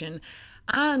position.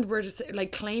 And we're just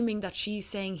like claiming that she's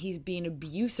saying he's being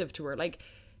abusive to her. Like,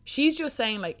 she's just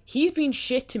saying, like, he's been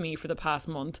shit to me for the past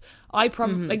month.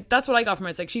 Like, that's what I got from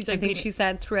it. It's like, she's like, I think she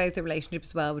said throughout the relationship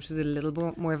as well, which was a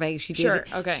little more vague. She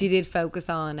did focus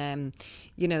on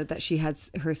you know, that she had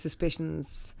her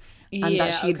suspicions and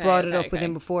that she had brought it up with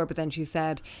him before, but then she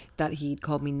said that he'd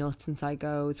called me nuts and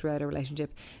psycho throughout a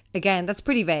relationship. Again, that's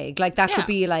pretty vague. Like, that could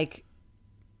be like,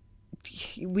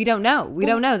 we don't know. We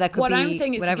don't know. That could be what I'm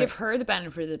saying is whatever. To give her the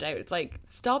benefit of the doubt. It's like,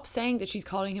 stop saying that she's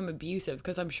calling him abusive,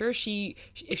 because I'm sure if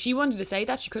she wanted to say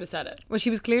that, she could have said it. Well, she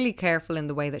was clearly careful in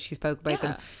the way that she spoke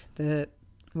about them.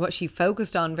 What she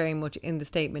focused on very much in the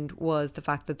statement was the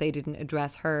fact that they didn't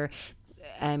address her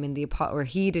in the or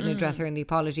he didn't address her in the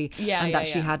apology, and that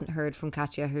she hadn't heard from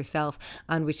Katya herself,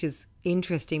 and which is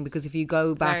interesting because if you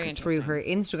go back through her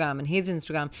Instagram and his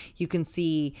Instagram, you can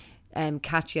see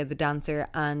Katya the dancer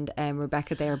and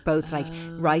Rebecca, they are both like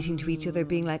writing to each other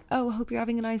being like, oh, I hope you're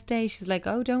having a nice day. She's like,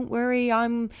 oh, don't worry,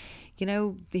 I'm, you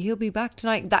know, he'll be back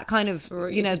tonight, that kind of,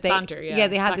 you know, they banter,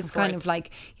 they had this kind of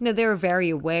like, you know, they were very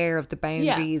aware of the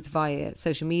boundaries via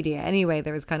social media anyway.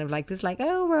 There was kind of like this like,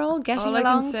 oh, we're all getting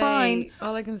along fine.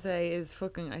 All I can say is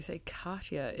fucking, I say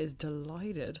Katya is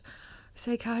delighted. I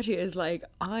say Katya is like,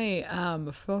 I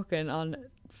am fucking on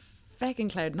fucking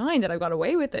cloud 9 that I got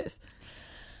away with this.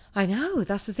 I know,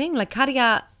 that's the thing. Like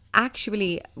Katya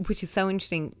actually, which is so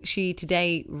interesting, she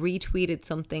today retweeted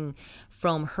something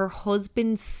from her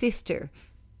husband's sister.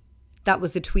 That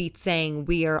was the tweet saying,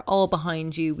 we are all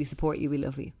behind you, we support you, we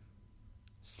love you.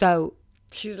 So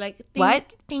she's like,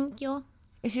 thank you.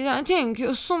 She's like, thank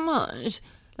you so much.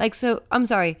 Like, so I'm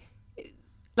sorry,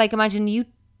 like imagine you,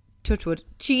 touchwood,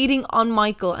 cheating on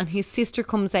Michael and his sister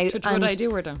comes out touchwood, I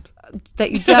do or don't?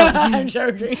 That you don't. I'm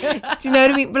joking. Do you know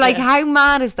what I mean? But like, how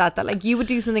mad is that like you would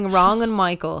do something wrong on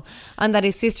Michael and that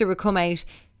his sister would come out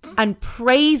and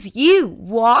praise you?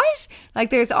 What? Like,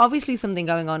 there's obviously something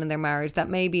going on in their marriage that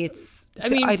maybe it's, I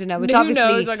mean, I don't know, it's obviously,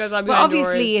 knows, because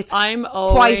obviously it's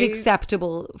quite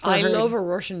acceptable for her. Love a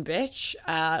Russian bitch.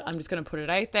 I'm just going to put it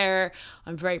out there.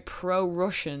 I'm very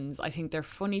pro-Russians. I think they're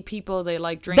funny people. They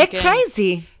like drinking. They're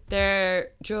crazy.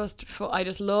 They're just, I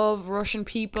just love Russian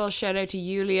people. Shout out to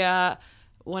Yulia,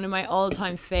 one of my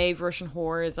all-time fave Russian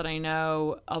whores that I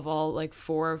know of all, like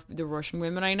 4 of the Russian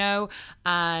women I know,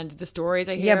 and the stories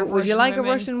I hear. Yeah, but would you like a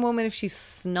Russian woman if she's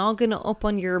snogging up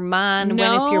on your man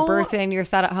when it's your birthday and you're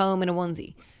sat at home in a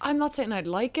onesie? I'm not saying I'd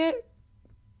like it.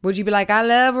 Would you be like, I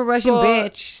love a Russian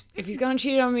bitch? If he's gonna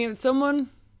cheat on me with someone,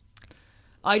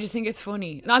 I just think it's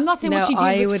funny. And I'm not saying what she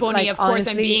did was funny. Like, of course,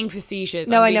 honestly, I'm being facetious.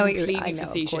 No, I know what you're. I know,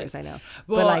 facetious. Of course, I know.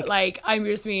 But like, I'm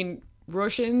just mean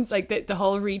Russians, like the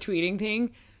whole retweeting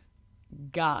thing.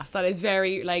 Gas. That is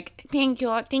very like, thank you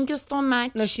so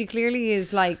much. No, she clearly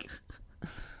is like,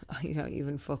 I don't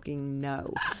even fucking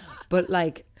know, but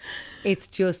like, it's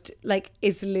just like,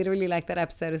 it's literally like that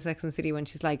episode of Sex and the City when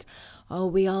she's like, oh,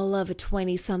 we all love a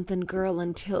 20-something girl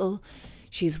until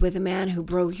she's with a man who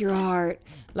broke your heart.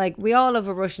 Like, we all love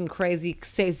a Russian crazy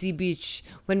bitch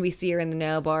when we see her in the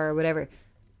nail bar or whatever.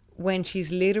 When she's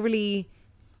literally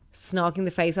snogging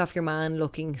the face off your man,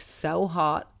 looking so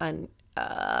hot, and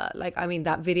like, I mean,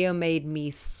 that video made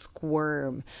me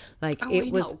squirm. Like,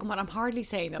 it was. Come on, I'm hardly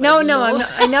saying that. No, I'm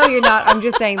not, I know you're not. I'm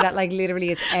just saying that, like, literally,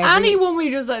 it's anyone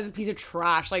we just as a piece of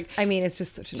trash. Like, I mean, it's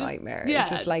just such a nightmare. Yeah. It's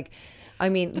just like, I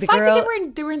mean, the fact girl,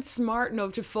 that they weren't smart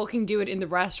enough to fucking do it in the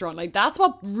restaurant, like, that's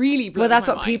what really blows that's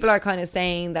my what mind. People are kind of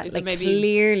saying, that like maybe,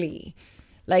 clearly,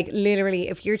 like, literally,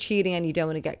 if you're cheating and you don't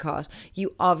want to get caught,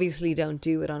 you obviously don't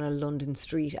do it on a London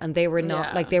street. And they were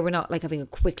not like having a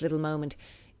quick little moment.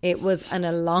 It was an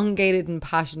elongated and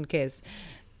passionate kiss.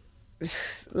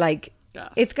 Like,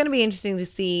 it's going to be interesting to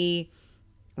see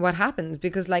what happens,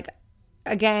 because, like,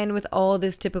 again, with all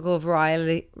this typical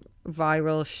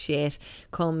viral shit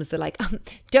comes the like,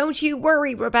 don't you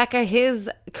worry, Rebecca, his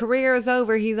career is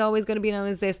over, he's always going to be known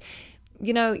as this.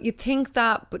 You know, you think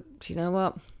that, but you know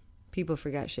what, people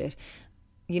forget shit.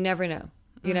 You never know,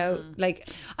 you know, like,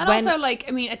 and also, like,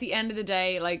 I mean, at the end of the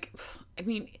day, like, I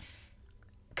mean,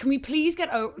 can we please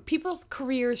get over, people's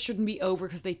careers shouldn't be over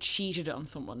because they cheated on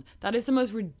someone. That is the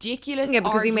most ridiculous because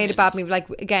argument. He made a bad move. Like,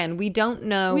 again, we don't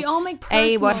know. We all make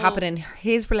personal, what happened in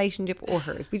his relationship or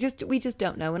hers. We just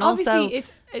don't know. And obviously,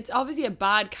 also, it's obviously a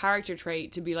bad character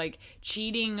trait to be like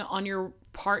cheating on your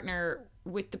partner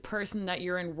with the person that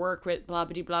you're in work with, blah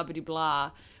blah blah blah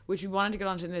blah. Which we wanted to get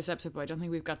onto in this episode, but I don't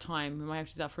think we've got time. We might have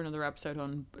to do that for another episode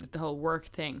on the whole work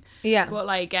thing. Yeah, but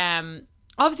like,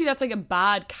 obviously that's like a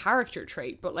bad character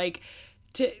trait, but like,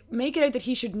 to make it out that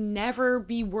he should never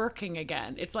be working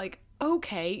again, it's like,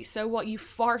 okay, so what, you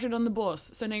farted on the bus,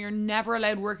 so now you're never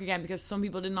allowed to work again because some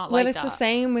people did not like that. Well, it's the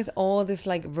same with all this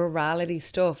like virality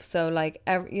stuff. So like,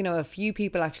 you know, a few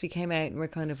people actually came out and were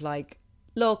kind of like,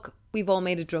 look, we've all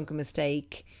made a drunken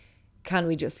mistake, can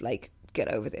we just like get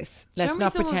over this? Let's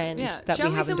not pretend that we haven't done that. Show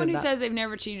me someone who says they've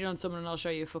never cheated on someone and I'll show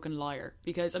you a fucking liar.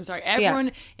 Because I'm sorry,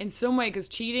 everyone in some way, because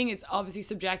cheating is obviously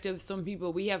subjective. Some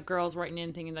people, we have girls writing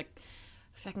in thinking like,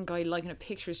 fucking guy liking a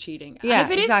picture is cheating. Yeah,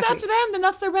 and if it is that to them, then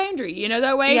that's their boundary, you know,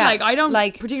 that way. Like, I don't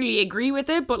like particularly agree with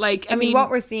it, but like, I mean, what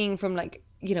we're seeing from like,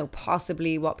 you know,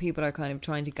 possibly what people are kind of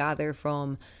trying to gather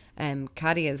from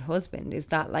Kadia's husband, is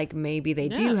that like maybe they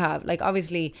do have, like,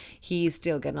 obviously he's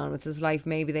still getting on with his life,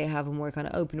 maybe they have a more kind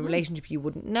of open relationship. You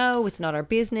wouldn't know, it's not our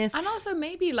business. And also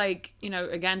maybe, like, you know,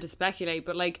 again to speculate,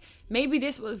 but like maybe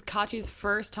this was Katya's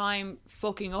first time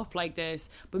fucking up like this,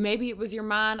 but maybe it was your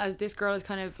man, as this girl has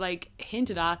kind of like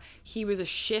hinted at, he was a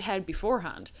shithead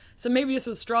beforehand. So maybe this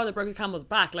was straw that broke the camel's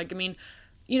back. Like, I mean,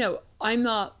 you know, I'm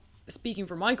not speaking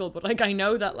for Michael, but like I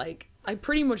know that, like, I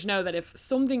pretty much know that if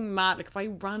something mad, like if I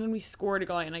randomly scored a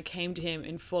guy and I came to him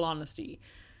in full honesty,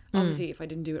 obviously if I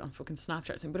didn't do it on fucking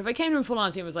Snapchat or something, but if I came to him in full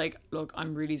honesty and was like, look,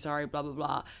 I'm really sorry, blah blah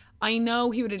blah, I know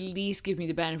he would at least give me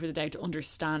the benefit of the doubt to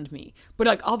understand me. But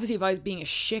like, obviously if I was being a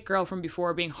shit girl from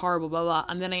before, being horrible, blah blah,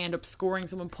 and then I end up scoring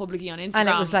someone publicly on Instagram, And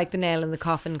it was like the nail in the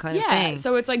coffin kind of thing.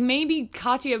 So it's like maybe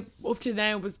Katya up to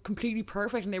now was completely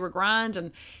perfect and they were grand,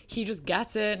 and he just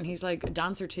gets it, and he's like a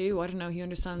dancer too. I don't know, he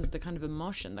understands the kind of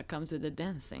emotion that comes with the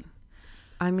dancing.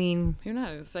 I mean, who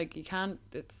knows? Like, you can't.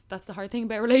 That's the hard thing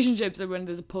about relationships, or when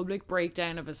there's a public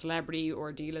breakdown of a celebrity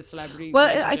or D-list celebrity.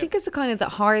 Well, I think it's the kind of the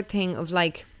hard thing of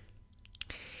like,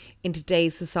 in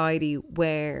today's society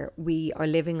where we are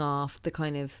living off the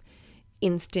kind of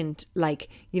instant, like,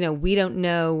 you know, we don't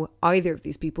know either of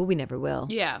these people, we never will.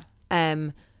 Yeah.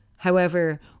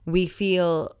 However, we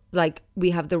feel like we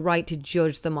have the right to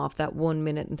judge them off that 1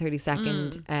 minute and 30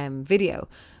 second video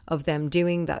of them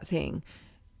doing that thing.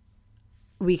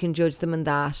 We can judge them on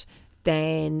that.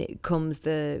 Then comes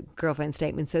the girlfriend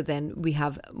statement, so then we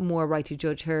have more right to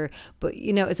judge her. But,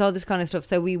 you know, it's all this kind of stuff.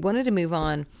 So we wanted to move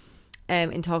on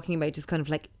in talking about just kind of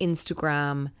like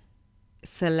Instagram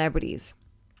celebrities.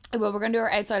 Well, we're going to do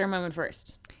our outsider moment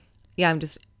first. Yeah, I'm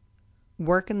just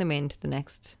working them into the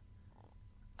next.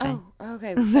 Oh,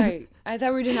 okay. Sorry. I thought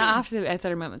we were doing that after the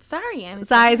outsider moment. Sorry.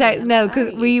 Sorry. No,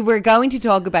 because we were going to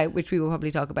talk about, which we will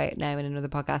probably talk about now in another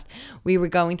podcast. We were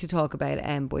going to talk about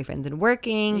boyfriends and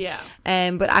working. Yeah.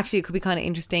 But actually, it could be kind of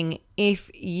interesting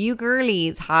if you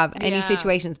girlies have any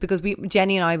situations, because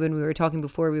Jenny and I, when we were talking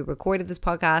before we recorded this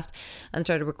podcast and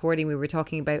started recording, we were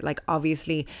talking about, like,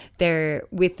 obviously there,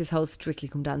 with this whole Strictly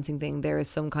Come Dancing thing, there is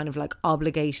some kind of like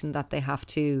obligation that they have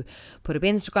to put up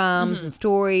Instagrams and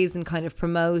stories and kind of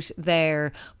promote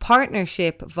their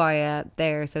partnership via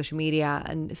their social media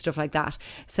and stuff like that.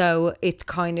 So it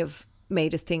kind of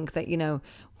made us think that, you know,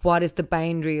 what is the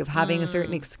boundary of having a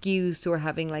certain excuse, or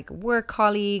having like a work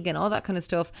colleague and all that kind of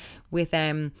stuff with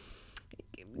you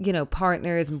know,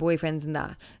 partners and boyfriends and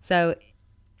that. So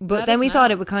but then we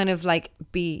thought it would kind of like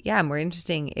be more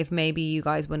interesting if maybe you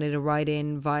guys wanted to write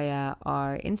in via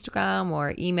our Instagram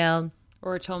or email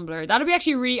or a Tumblr. That'd be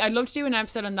actually really, I'd love to do an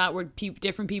episode on that, where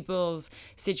different people's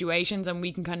situations, and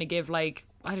we can kind of give, like,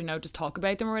 I don't know, just talk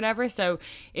about them or whatever. So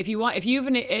if you have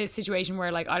a situation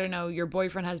where, like, I don't know, your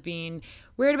boyfriend has been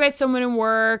weird about someone in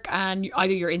work, and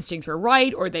either your instincts were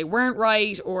right or they weren't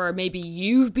right, or maybe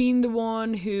you've been the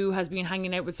one who has been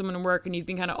hanging out with someone in work and you've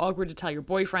been kind of awkward to tell your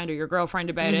boyfriend or your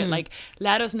girlfriend about it, like,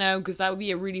 let us know, because that would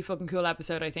be a really fucking cool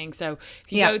episode, I think. So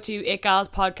if you go to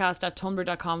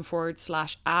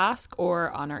itgalspodcast@tumblr.com/ask,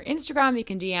 or on our Instagram, you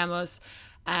can DM us.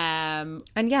 And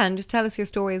just tell us your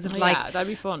stories of, like, that'd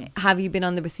be fun. Have you been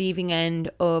on the receiving end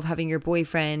of having your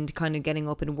boyfriend kind of getting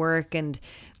up in work and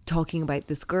talking about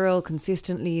this girl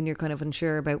consistently, and you're kind of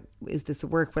unsure about, is this a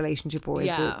work relationship, or is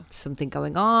it something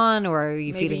going on, or are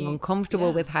you feeling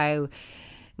uncomfortable with how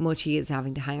much he is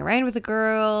having to hang around with a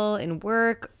girl in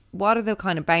work? What are the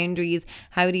kind of boundaries?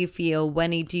 How do you feel?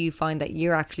 When do you find that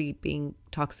you're actually being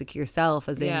toxic yourself,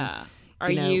 as in,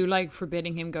 are you like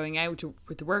forbidding him going out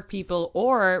with the work people?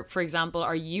 Or, for example,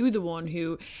 are you the one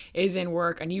who is in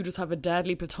work and you just have a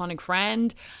deadly platonic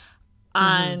friend,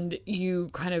 and you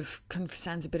kind of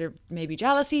sense a bit of maybe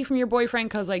jealousy from your boyfriend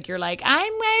because, like, you're like,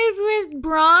 I'm out with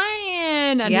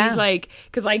Brian, and he's like,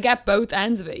 because I get both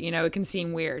ends of it, you know, it can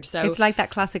seem weird. So it's like that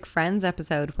classic Friends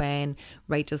episode when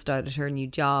Rachel started her new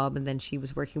job, and then she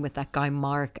was working with that guy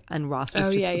Mark, and Ross was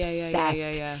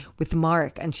obsessed with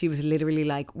Mark, and she was literally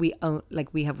like, we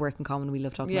have work in common, we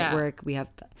love talking about work, we have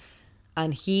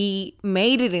and he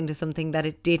made it into something that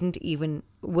it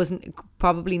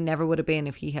probably never would have been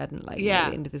if he hadn't made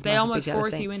it into this. They almost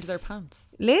force thing. You into their pants,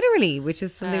 literally, which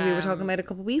is something we were talking about a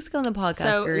couple of weeks ago on the podcast.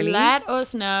 So girlies, let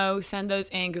us know, send those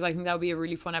in, because I think that would be a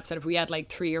really fun episode if we had like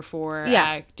 3 or 4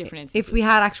 different instances. If we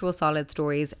had actual solid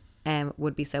stories,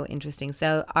 would be so interesting.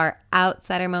 So our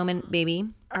outsider moment, baby.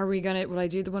 Are we gonna? Will I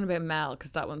do the one about Mel?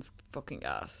 Because that one's fucking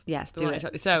gas. Yes, The do one I it.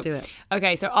 told you. So Do it.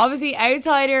 Okay, so obviously,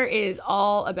 outsider is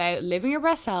all about living your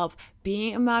best self,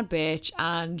 being a mad bitch,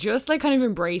 and just like kind of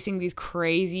embracing these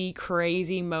crazy,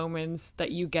 crazy moments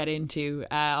that you get into.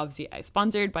 Obviously,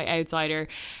 sponsored by Outsider.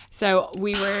 So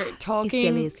we were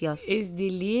talking. delicious.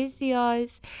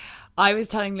 Delicious. I was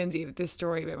telling Lindsay this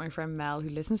story about my friend Mel, who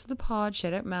listens to the pod.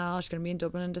 Shout out Mel. She's going to be in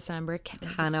Dublin in December.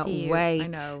 Cannot see you. wait. I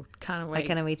know. Cannot wait. I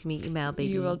cannot wait to meet you, Mel,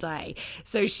 baby. You will die.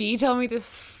 So she told me this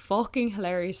fucking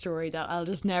hilarious story that I'll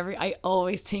just never, I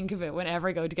always think of it whenever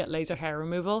I go to get laser hair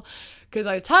removal. Because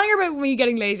I was telling her about me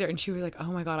getting laser and she was like,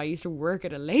 oh my God, I used to work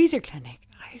at a laser clinic.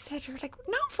 I said to her, like,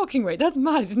 no fucking way, that's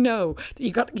mad. I didn't know that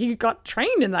you got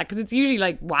trained in that, because it's usually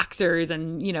like waxers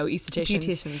and, you know, estheticians.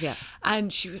 Beauticians, yeah.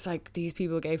 And she was like, these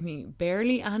people gave me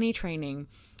barely any training.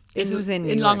 This was in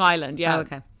New Long York. Island, yeah. Oh,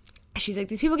 okay. She's like,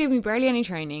 these people gave me barely any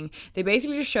training. They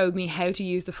basically just showed me how to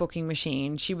use the fucking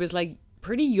machine. She was like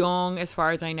pretty young as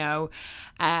far as I know.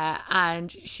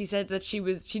 And she said that she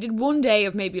did one day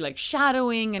of maybe like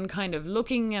shadowing and kind of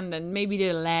looking, and then maybe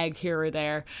did a leg here or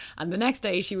there. And the next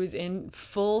day she was in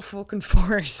full fucking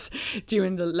force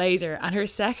doing the laser. And her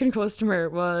second customer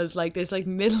was like this like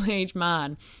middle-aged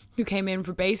man who came in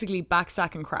for basically back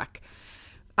sack and crack.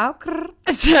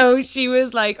 So she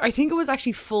was like, I think it was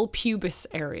actually full pubis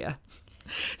area.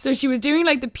 So she was doing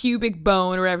like the pubic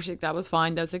bone or whatever. She's like, that was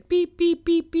fine. That was like beep, beep,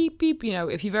 beep, beep, beep. You know,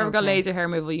 if you've ever got laser hair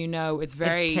removal, you know it's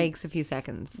very... It takes a few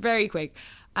seconds. Very quick.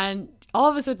 And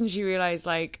all of a sudden she realised,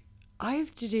 like, I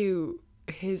have to do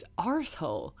his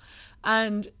arsehole.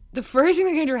 And the first thing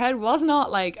that came to her head was not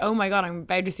like, oh my God, I'm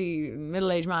about to see a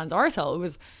middle-aged man's arsehole. It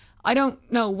was, I don't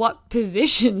know what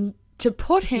position to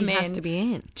put him He has to be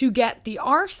in. to get the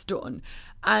arse done.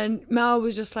 And Mel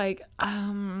was just like,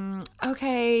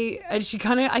 okay. And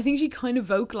I think she kind of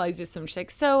vocalized this. She's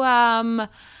like, so, I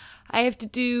have to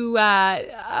do,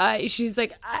 she's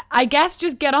like, I guess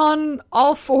just get on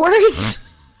all fours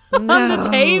on the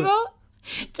table.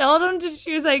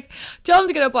 She was like, tell him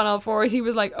to get up on all fours. He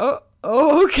was like, oh,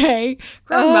 okay.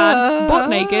 Grown man, butt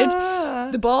naked,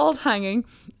 the balls hanging.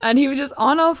 And he was just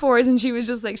on all fours, and she was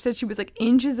just like, said she was like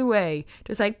inches away,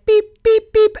 just like beep,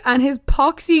 beep, beep. And his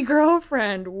poxy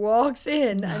girlfriend walks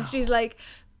in, and she's like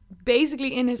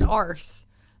basically in his arse,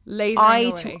 lasering Eye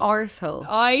away. to arsehole.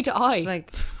 Eye to eye. She's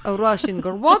like a Russian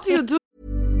girl. What do you do?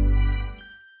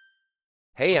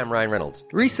 Hey, I'm Ryan Reynolds.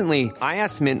 Recently, I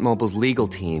asked Mint Mobile's legal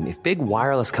team if big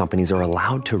wireless companies are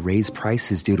allowed to raise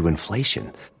prices due to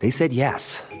inflation. They said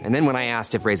yes. And then when I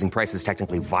asked if raising prices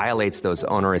technically violates those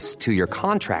onerous 2-year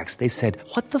contracts, they said,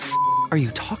 what the f*** are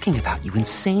you talking about, you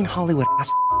insane Hollywood ass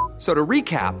f- So to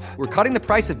recap, we're cutting the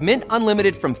price of Mint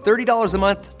Unlimited from $30 a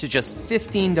month to just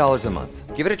 $15 a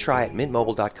month. Give it a try at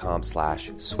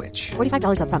mintmobile.com/switch.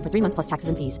 $45 up front for 3 months plus taxes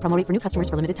and fees. Promo rate for new customers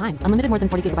for limited time. Unlimited more than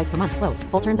 40 gigabytes per month. Slows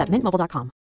full terms at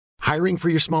mintmobile.com. Hiring for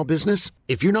your small business?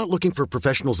 If you're not looking for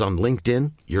professionals on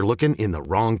LinkedIn, you're looking in the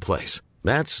wrong place.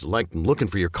 That's like looking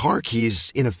for your car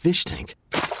keys in a fish tank.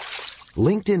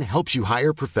 LinkedIn helps you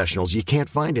hire professionals you can't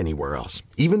find anywhere else,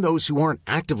 even those who aren't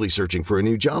actively searching for a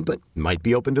new job but might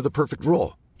be open to the perfect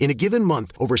role. In a given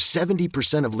month, over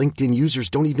 70% of LinkedIn users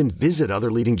don't even visit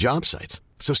other leading job sites.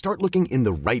 So start looking in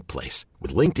the right place.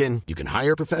 With LinkedIn, you can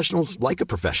hire professionals like a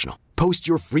professional. Post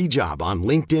your free job on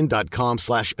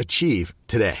linkedin.com/achieve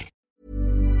today.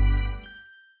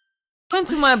 Went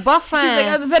to my buffet. She's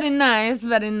like, oh, very nice,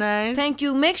 very nice. Thank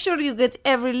you. Make sure you get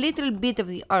every little bit of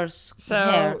the arse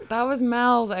hair. So that was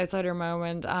Mel's outsider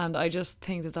moment, and I just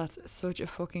think that that's such a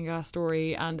fucking gas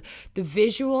story, and the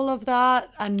visual of that,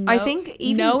 and I think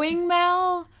even knowing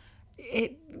Mel,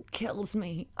 it kills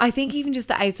me. I think even just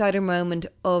the outsider moment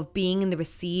of being in the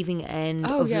receiving end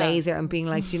of laser and being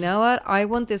like, do you know what? I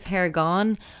want this hair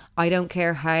gone. I don't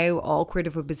care how awkward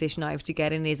of a position I have to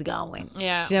get in is going.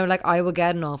 Yeah. Do you know, like, I will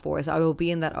get in all fours. I will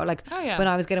be in that. Or like, when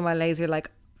I was getting my laser,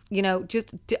 like, you know,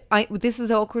 this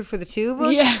is awkward for the two of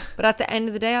us. Yeah. But at the end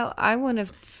of the day, I want a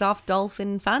soft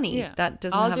dolphin fanny that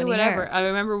doesn't have any hair. I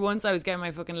remember once I was getting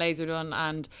my fucking laser done,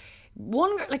 and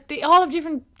they all have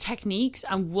different techniques,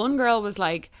 and one girl was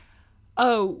like,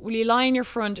 oh, will you lie in your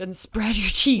front and spread your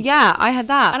cheeks? Yeah, I had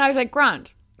that. And I was like,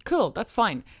 grand, cool, that's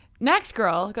fine. Next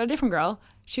girl, got a different girl.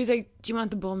 She was like, do you want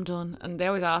the bum done? And they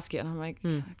always ask you. And I'm like,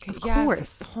 okay, of yes,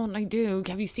 course. hon, I do.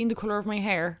 Have you seen the colour of my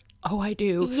hair? Oh, I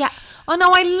do. Yeah. Oh,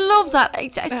 no, I love that.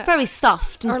 It's very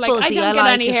soft and or like, fuzzy. I don't get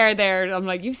like any it. hair there. I'm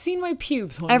like, you've seen my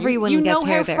pubes, hon. Everyone you gets know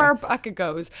hair how there. far back it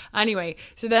goes. Anyway,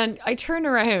 so then I turn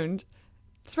around,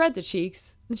 spread the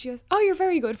cheeks. And she goes, oh, you're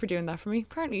very good for doing that for me.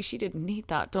 Apparently she didn't need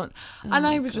that done. And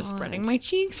I was just spreading my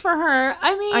cheeks for her.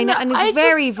 I mean, I know, and it's a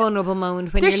very vulnerable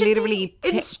moment when there you're should literally be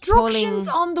instructions pulling.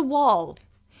 on the wall.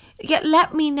 Yeah,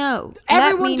 let me know.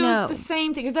 Everyone let me does know. the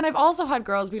same thing. Because then I've also had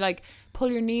girls be like, pull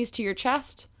your knees to your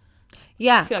chest.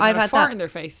 Yeah, I feel like I've I'm had fart that in their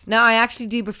face. No, I actually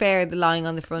do prefer the lying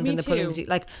on the front Me and the pulling too. the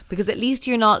like, because at least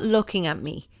you're not looking at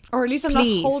me. Or at least I'm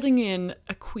Please. not holding in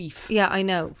a queef. Yeah, I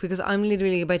know, because I'm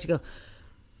literally about to go.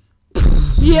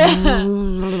 Yeah.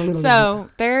 So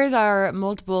there's our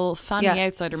multiple funny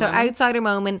outsider So moments. outsider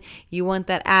moment, you want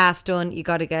that ass done, you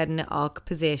got to get in an awk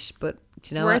position, but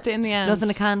do you know worth what? it in the end.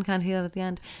 Nothing can't heal at the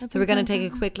end. So we're going to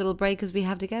take a quick little break because we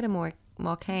have to get a more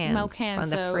cans from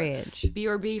the so fridge.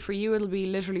 BRB for you, it'll be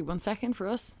literally 1 second. For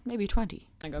us, maybe 20.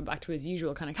 And going back to his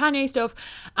usual kind of Kanye stuff.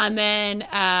 And then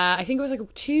I think it was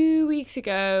like 2 weeks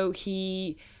ago,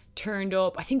 he turned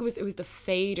up. I think it was the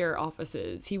Fader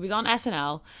offices. He was on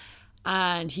SNL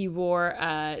and he wore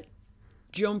a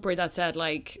jumper that said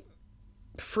like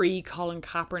free Colin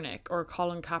Kaepernick, or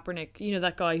Colin Kaepernick, you know,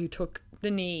 that guy who took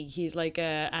the knee. He's like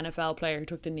a NFL player who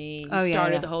took the knee. He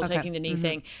started the whole Okay. taking the knee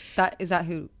thing. Is that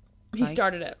who? He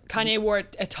started it. Kanye wore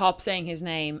a top saying his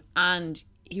name, and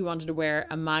he wanted to wear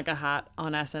a MAGA hat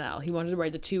on SNL. He wanted to wear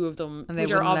the two of them, And they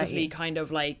which are wouldn't let obviously you. kind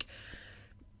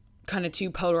of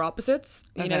two polar opposites,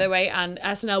 you know, Okay. the way. And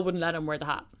SNL wouldn't let him wear the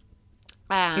hat.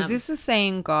 Is this the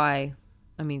same guy?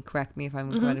 I mean, correct me if I'm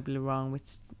Mm-hmm. incredibly wrong, which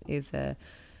is a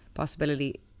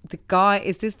possibility.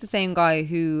 Is this the same guy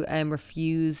who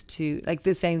refused to, like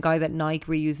the same guy that Nike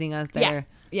were using as their...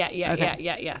 Yeah. Okay.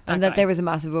 That That guy. there was a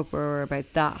massive uproar about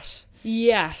that.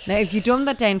 Yes. Now, if you dumb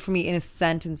that down for me in a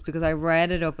sentence, because I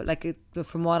read it up,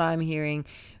 from what I'm hearing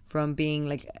from being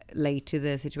like late to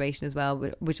the situation as well,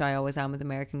 which I always am with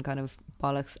American kind of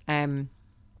bollocks.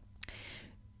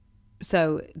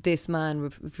 So this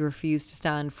man refused to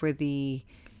stand for the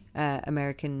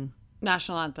American,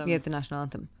 National anthem. the national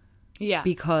anthem, Yeah.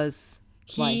 because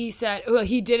He said, well,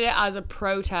 he did it as a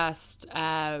protest,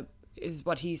 is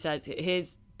what he says.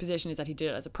 His position is that he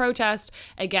did it as a protest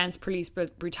against police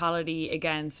brutality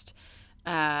against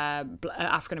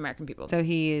African American people. so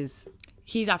he's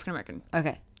African American.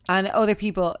 okay. And other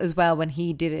people as well, when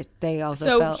he did it, they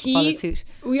also followed suit.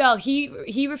 Well,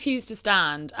 he refused to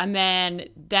stand, and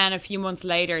then a few months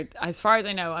later, as far as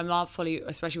I know, I'm not fully,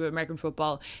 especially with American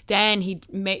football, then he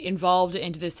involved it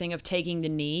into this thing of taking the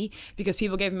knee, because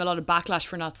people gave him a lot of backlash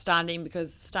for not standing,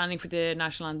 because standing for the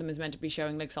national anthem is meant to be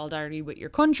showing like solidarity with your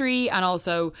country, and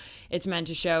also it's meant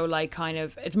to show like kind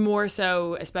of, it's more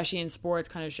so, especially in sports,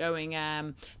 kind of showing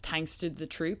thanks to the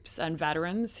troops and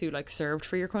veterans who like served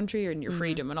for your country and your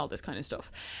freedom and all this kind of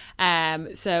stuff.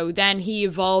 So then he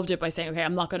evolved it by saying, okay,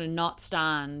 I'm not going to not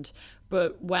stand,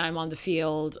 but when I'm on the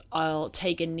field, I'll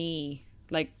take a knee,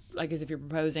 like as if you're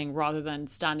proposing, rather than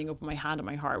standing up with my hand on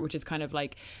my heart, which is kind of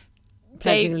like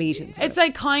Pledging allegiance. It's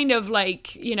like kind of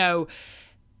like, you know,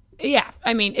 yeah,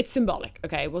 I mean, it's symbolic.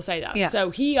 Okay, we'll say that. Yeah. So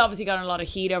he obviously got in a lot of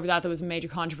heat over that. There was a major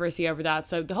controversy over that.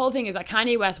 So the whole thing is that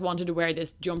Kanye West wanted to wear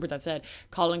this jumper that said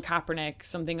Colin Kaepernick,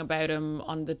 something about him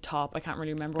on the top. I can't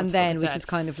really remember what And the fuck then, it which said. is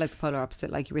kind of like the polar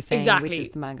opposite, like you were saying, Exactly. which is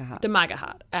the MAGA hat. The MAGA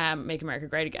hat. Make America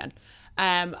Great Again.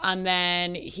 And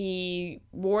then he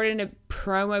wore it in a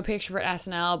promo picture for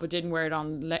SNL, but didn't wear it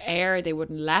on air. They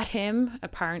wouldn't let him,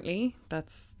 apparently.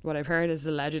 That's what I've heard, is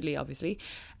allegedly, obviously.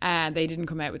 They didn't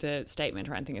come out with a statement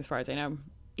or anything, as far as I know.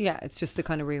 Yeah, it's just the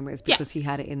kind of rumours because he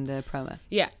had it in the promo.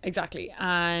 Yeah, exactly.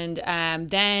 And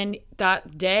then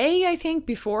that day, I think,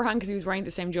 beforehand, because he was wearing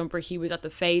the same jumper, he was at the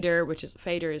Fader,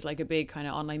 Fader is like a big kind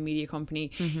of online media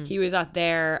company. Mm-hmm. He was at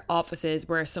their offices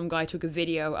where some guy took a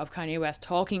video of Kanye West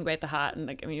talking about the hat. And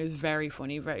like, I mean, it was very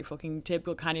funny, very fucking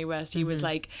typical Kanye West. He Mm-hmm. was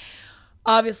like,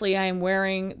 obviously, I am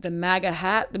wearing the MAGA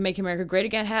hat, the Make America Great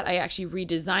Again hat. I actually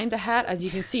redesigned the hat. As you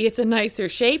can see, it's a nicer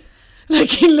shape. Like,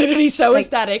 he literally so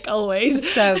aesthetic always.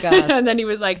 So good. And then he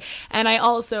was like, and I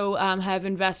also have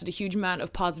invested a huge amount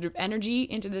of positive energy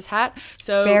into this hat.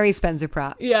 So Very Spencer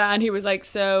Pratt. yeah, and he was like,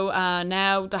 so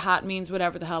now the hat means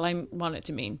whatever the hell I want it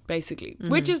to mean, basically.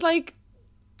 Which is like,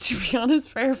 to be honest,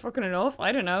 fair fucking enough.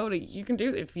 I don't know. Like, you can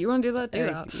do, if you want to do that, do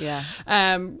that. Yeah.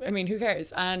 I mean, who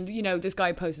cares? And, you know, this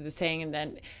guy posted this thing, and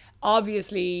then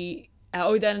obviously,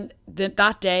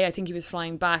 that day, I think he was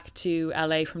flying back to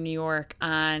LA from New York,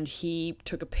 and he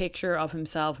took a picture of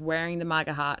himself wearing the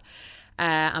MAGA hat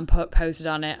and posted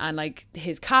on it. And like,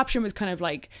 his caption was kind of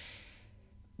like,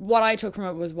 what I took from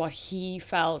it was what he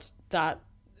felt that,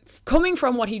 coming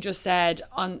from what he just said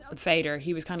on Fader,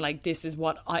 he was kind of like, this is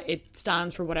what it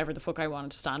stands for, whatever the fuck I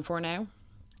wanted to stand for now.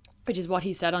 Which is what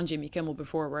he said on Jimmy Kimmel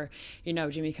before, where, you know,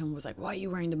 Jimmy Kimmel was like, why are you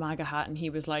wearing the MAGA hat? And he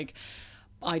was like,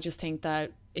 I just think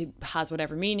that it has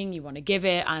whatever meaning you want to give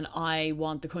it, and I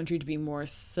want the country to be more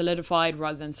solidified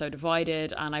rather than so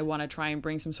divided, and I want to try and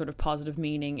bring some sort of positive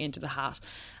meaning into the hat.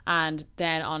 And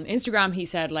then on Instagram he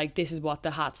said like, this is what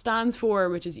the hat stands for,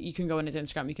 which is, you can go on his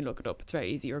Instagram, you can look it up, it's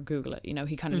very easy, or Google it, you know.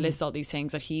 He kind of lists all these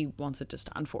things that he wants it to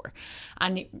stand for.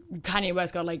 And Kanye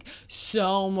West got like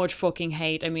so much fucking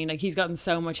hate. I mean, like, he's gotten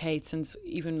so much hate since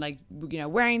even like, you know,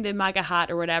 wearing the MAGA hat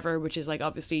or whatever, which is like,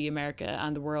 obviously America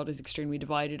and the world is extremely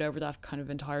divided over that kind of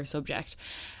entire subject.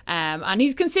 And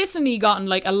he's consistently gotten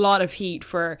like a lot of heat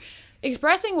for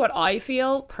expressing what I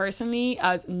feel personally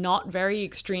as not very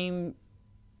extreme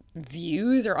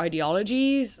views or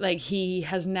ideologies. Like, he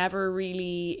has never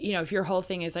really, you know, if your whole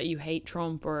thing is that you hate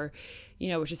Trump, or, you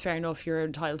know, which is fair enough, you're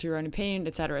entitled to your own opinion,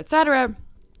 etc.,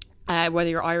 whether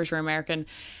you're Irish or American,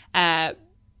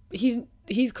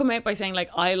 he's come out by saying like,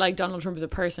 I like Donald Trump as a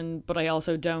person, but I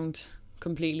also don't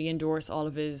completely endorse all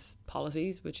of his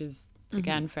policies, which is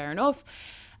again fair enough.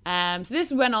 So this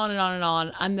went on and on and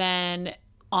on, and then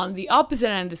on the opposite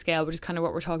end of the scale, which is kind of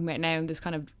what we're talking about now, and this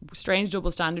kind of strange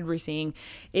double standard we're seeing,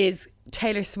 is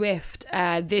Taylor Swift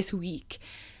this week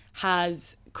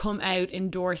has come out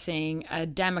endorsing a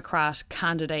Democrat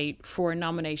candidate for a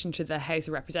nomination to the House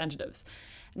of Representatives.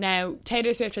 Now,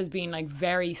 Taylor Swift has been like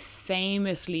very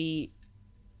famously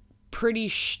pretty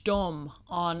stum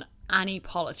on any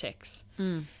politics.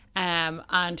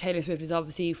 And Taylor Swift is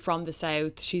obviously from the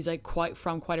South. She's like quite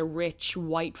a rich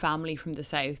white family from the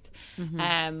South.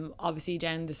 Obviously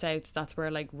down in the South, that's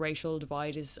where like racial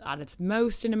divide is at its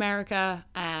most in America.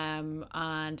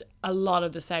 And a lot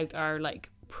of the South are like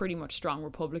pretty much strong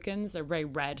Republicans. They're very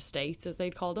red states, as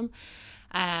they'd call them.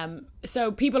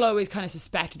 So people always kind of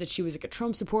suspected that she was like a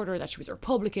Trump supporter, that she was a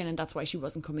Republican, and that's why she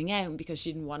wasn't coming out, because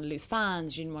she didn't want to lose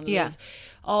fans, she didn't want to lose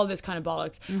all this kind of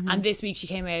bollocks. And this week she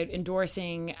came out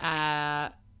endorsing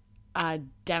a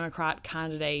Democrat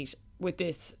candidate with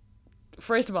this,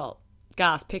 first of all,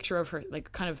 gas picture of her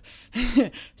like kind of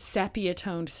sepia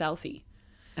toned selfie.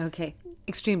 Okay,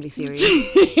 extremely serious.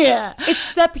 Yeah, it's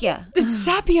sepia. It's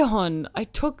sepia, hun. I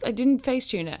didn't face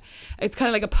tune it. It's kind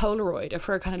of like a Polaroid of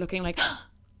her kind of looking like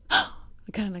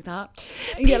kind of like that.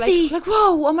 Yeah, like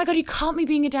whoa, oh my god, you caught me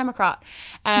being a Democrat.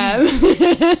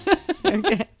 Okay.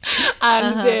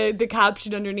 And the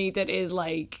caption underneath it is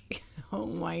like, oh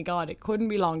my god, it couldn't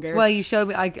be longer. Well, you showed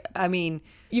me. I mean,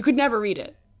 you could never read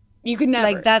it. You could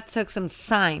never. Like, that took some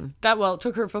time. It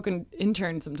took her fucking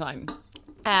intern some time.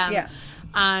 Yeah.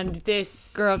 And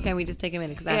this girl, can we just take a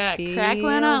minute? Because I feel crack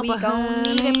one up, we gon'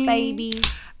 it, baby.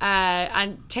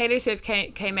 And Taylor Swift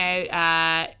came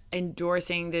out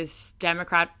endorsing this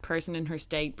Democrat person in her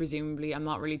state, presumably. I'm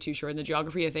not really too sure in the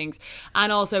geography of things.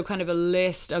 And also kind of a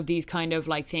list of these kind of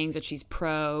like things that she's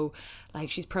pro.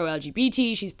 Like, she's pro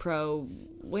LGBT, she's pro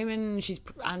women, she's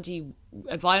anti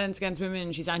violence against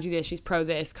women, she's anti this, she's pro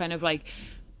this. Kind of like,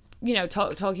 you know,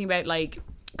 talking about like,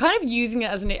 kind of using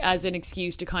it as an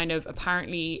excuse to kind of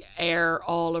apparently air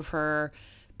all of her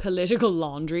political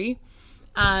laundry.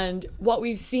 And what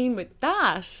we've seen with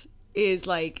that is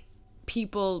like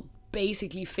people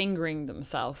basically fingering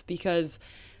themselves, because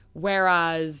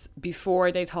whereas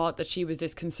before they thought that she was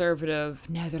this conservative,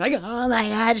 now they're like, oh my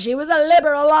god, she was a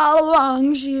liberal all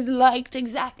along, she's liked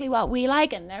exactly what we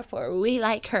like and therefore we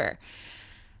like her.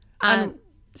 And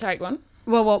sorry, go on.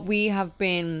 Well, what we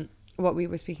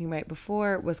were speaking about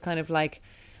before was kind of like,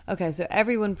 okay, so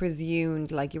everyone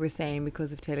presumed, like you were saying,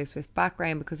 because of Taylor Swift's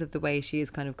background, because of the way she has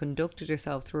kind of conducted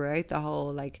herself throughout the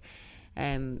whole like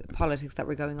politics that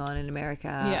were going on in America,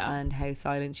 and how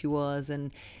silent she was,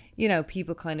 and you know,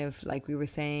 people kind of, like we were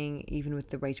saying, even with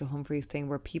the Rachel Humphries thing,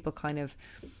 where people kind of,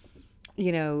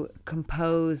 you know,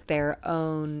 compose their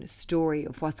own story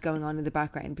of what's going on in the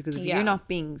background, because if you're not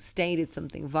being stated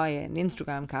something via an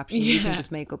Instagram caption, you can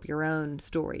just make up your own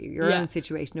story, your own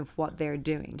situation of what they're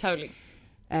doing. Totally.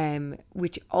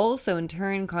 Which also in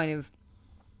turn kind of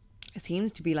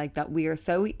seems to be like that we are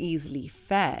so easily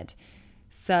fed.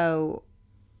 So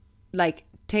like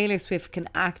Taylor Swift can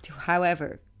act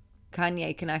however,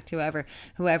 Kanye can act however,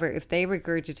 if they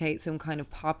regurgitate some kind of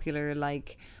popular,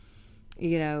 like,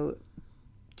 you know,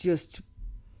 just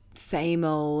same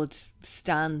old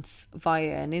stance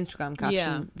via an Instagram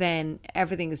caption, then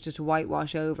everything is just a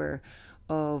whitewash over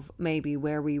of maybe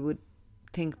where we would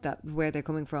think that where they're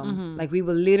coming from. Like, we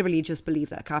will literally just believe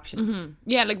that caption.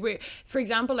 Yeah, like, for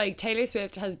example, like Taylor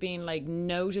Swift has been like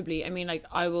notably, I mean, like,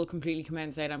 I will completely come out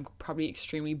and say it, I'm probably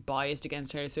extremely biased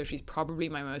against Taylor Swift. She's probably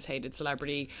my most hated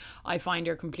celebrity. I find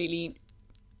her completely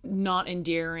not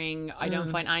endearing. I don't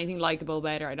find anything likable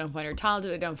about her. I don't find her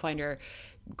talented. I don't find her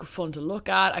fun to look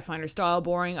at. I find her style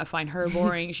boring. I find her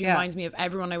boring. She Yeah. reminds me of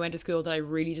everyone I went to school that I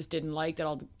really just didn't like, that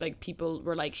all the, like, people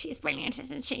were like, she's brilliant,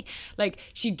 isn't she? Like,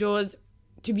 she does,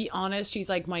 to be honest, she's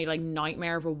like my like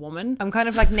nightmare of a woman. I'm kind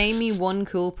of like, name me one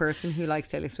cool person who likes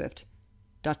Taylor Swift. ...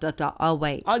 I'll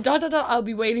wait. I'll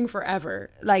be waiting forever.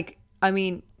 Like, I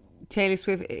mean, Taylor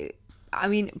Swift, I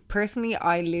mean, personally,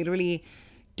 I literally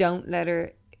don't let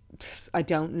her, I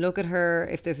don't look at her.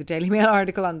 If there's a Daily Mail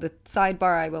article on the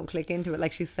sidebar, I won't click into it.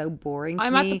 Like, she's so boring to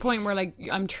I'm me. at the point where like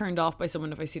I'm turned off by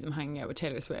someone if I see them hanging out with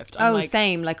Taylor Swift. I'm Oh, like,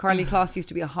 same. Like, Carly Kloss used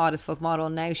to be a hot as fuck model.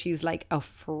 Now she's like a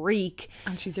freak,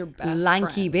 and she's your best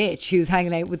lanky friend. bitch who's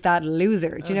hanging out with that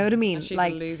loser. Do you know what I mean? And she's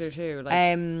Like, a loser too. Like,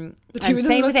 and two of them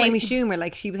same look with Amy like- Schumer.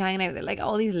 Like, she was hanging out with like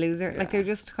all these losers. Like, they're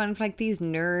just kind of like these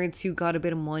nerds who got a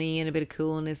bit of money and a bit of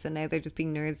coolness, and now they're just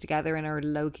being nerds together and are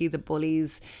low-key the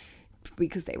bullies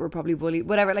because they were probably bullied.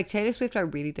 Whatever. Like, Taylor Swift, I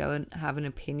really don't have an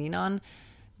opinion on.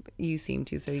 You seem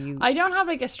to, so you. I don't have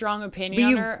like a strong opinion But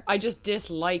on you- her. I just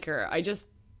dislike her. I just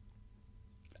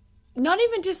not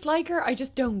even dislike her. I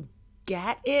just don't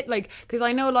get it. Like, because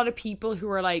I know a lot of people who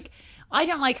are like, I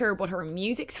don't like her, but her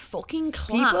music's fucking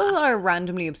class. People are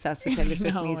randomly obsessed with Taylor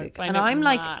Swift No, I music, find and it I'm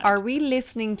like, mad. are we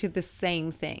listening to the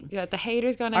same thing? Yeah, the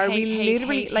haters gonna Are hate, we hate,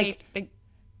 literally, hate, like- hate.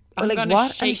 Or I'm like, gonna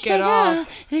what? shake And it off.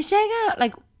 and shake it off.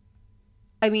 Like,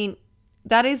 I mean,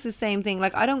 that is the same thing.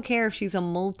 Like, I don't care if she's a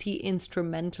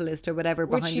multi-instrumentalist or whatever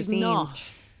Which behind she's the scenes. not.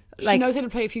 She Like, knows how to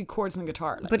play a few chords on the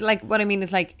guitar. Like. but like, what I mean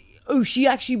is like, oh, she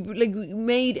actually like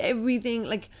made everything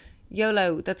like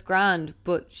YOLO. That's grand,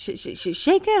 but shake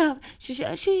it up, shake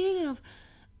it up.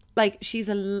 Like, she's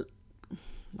a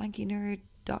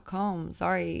lankynerd.com.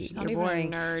 Sorry, She's not you're even a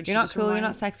boring. nerd. You're She not just cool. You're not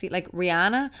reminds- sexy. Like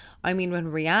Rihanna. I mean,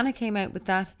 when Rihanna came out with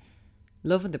that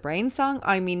 "Love in the Brain" song,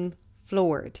 I mean,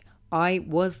 floored. I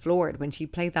was floored when she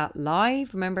played that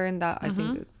live. Remember in that, I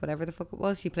think whatever the fuck it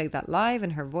was, she played that live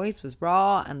and her voice was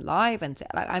raw and live and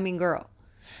like, I mean, girl.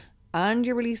 And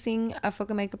you're releasing a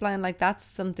fucking makeup line, like, that's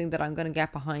something that I'm going to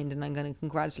get behind and I'm going to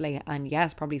congratulate. And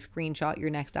yes, probably screenshot your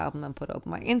next album and put it up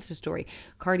on my Insta story.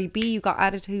 Cardi B, you got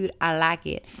attitude, I like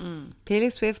it. Taylor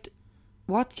Swift,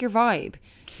 what's your vibe?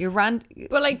 Your rant.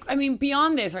 But like, I mean,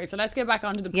 beyond this, right? So let's get back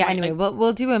onto the point. Yeah, anyway, like,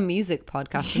 we'll do a music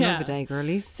podcast another day,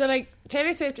 girlies. So like,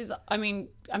 Taylor Swift is, I mean,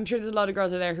 I'm sure there's a lot of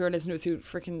girls out there who are listening to it who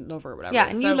freaking love her or whatever. Yeah,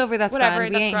 and So, you love her, that's whatever,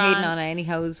 grand. We that's ain't grand. hating on any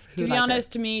hoes who To be like her.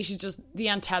 honest, to me, she's just the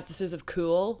antithesis of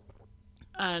cool,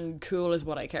 and cool is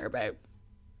what I care about.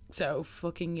 So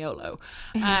fucking YOLO.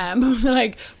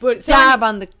 Like, but so Dab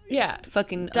on the fucking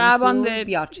fucking dab on uncool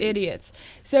the biatches. idiots.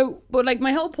 So, but like,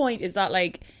 my whole point is that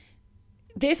like,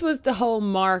 this was the whole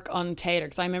mark on Taylor,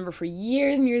 because I remember for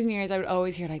years and years and years I would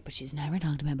always hear like, but she's never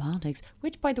talked about politics,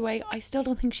 which by the way I still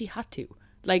don't think she had to.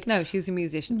 Like, No, she's a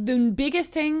musician. the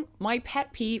biggest thing, my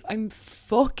pet peeve, I'm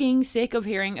fucking sick of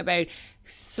hearing about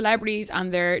celebrities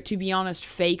and their, to be honest,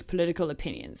 fake political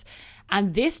opinions.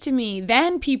 And this to me,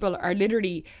 then people are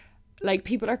literally, like,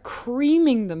 people are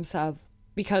creaming themselves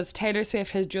because Taylor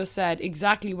Swift has just said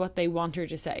exactly what they want her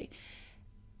to say.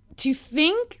 To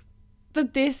think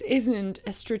that this isn't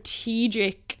a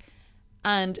strategic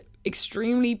and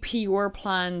extremely PR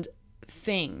planned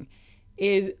thing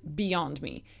is beyond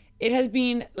me. It has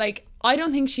been like, I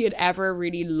don't think she had ever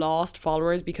really lost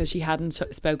followers because she hadn't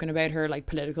spoken about her like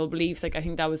political beliefs. Like, I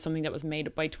think that was something that was made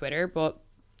up by Twitter, but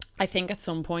I think at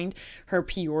some point her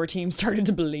PR team started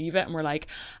to believe it and were like,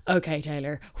 okay,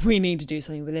 Taylor, we need to do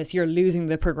something with this. You're losing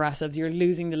the progressives, you're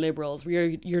losing the liberals,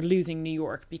 you're losing New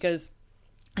York. Because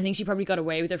I think she probably got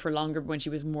away with it for longer when she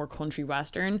was more country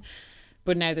western,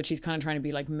 but now that she's kind of trying to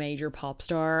be like major pop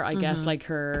star, I guess like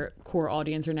her core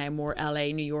audience are now more LA,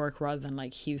 New York rather than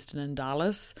like Houston and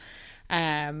Dallas.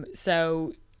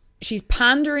 So she's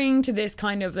pandering to this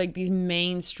kind of like these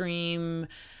mainstream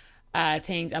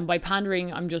things, and by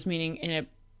pandering I'm just meaning in a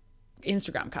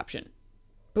Instagram caption.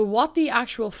 But what the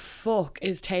actual fuck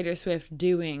is Taylor Swift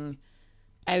doing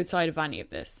outside of any of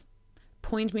this?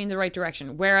 Point me in the right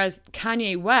direction. Whereas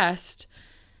Kanye West,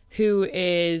 who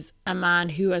is a man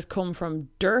who has come from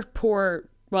dirt poor,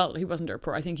 well, he wasn't dirt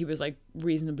poor, I think he was like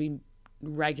reasonably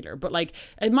regular, but like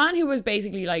a man who was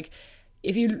basically like,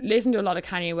 if you listen to a lot of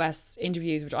Kanye West's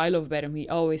interviews, which I love about him, he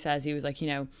always says, he was like, you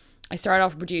know, I started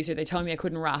off a producer, they told me I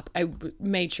couldn't rap, I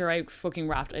made sure I fucking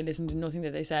rapped, I listened to nothing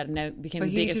that they said, and now became But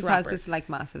the he biggest just rapper. has this like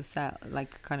massive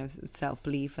kind of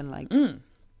self-belief and like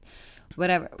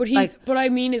whatever. But he's, like, what I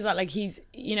mean is that like he's,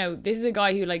 you know, this is a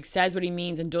guy who like says what he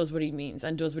means and does what he means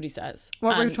and does what he says.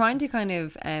 what we're And- trying to kind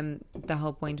of the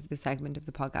whole point of this segment of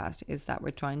the podcast is that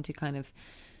we're trying to kind of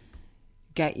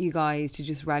get you guys to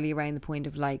just rally around the point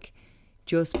of like,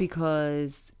 just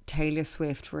because Taylor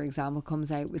Swift, for example,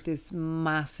 comes out with this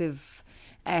massive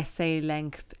essay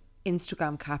length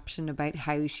Instagram caption about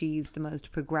how she's the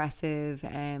most progressive,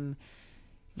 feminist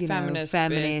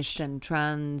bitch. and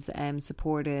trans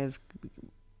supportive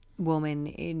woman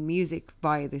in music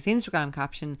via this Instagram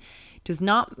caption does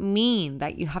not mean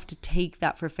that you have to take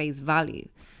that for face value.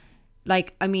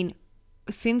 Like, I mean,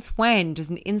 since when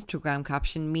does an Instagram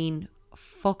caption mean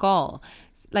fuck all?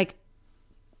 Like,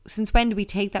 since when do we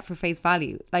take that for face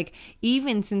value? Like,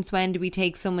 even since when do we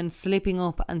take someone slipping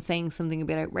up and saying something a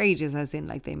bit outrageous, as in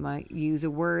like they might use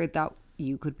a word that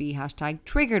you could be hashtag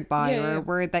triggered by, or a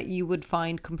word that you would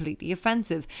find completely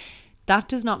offensive? That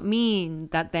does not mean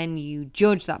that then you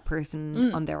judge that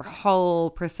person on their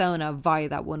whole persona via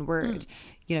that one word,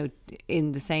 you know,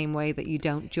 in the same way that you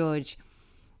don't judge,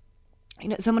 you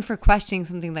know, someone for questioning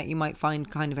something that you might find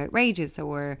kind of outrageous,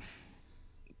 or,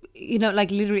 you know, like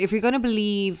literally, if you're going to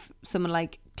believe someone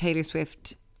like Taylor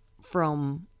Swift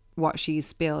from what she's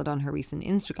spilled on her recent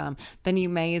Instagram, then you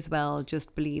may as well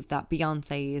just believe that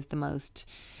Beyonce is the most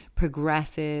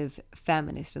progressive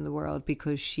feminist in the world,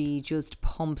 because she just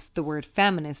pumps the word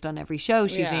feminist on every show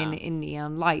she's in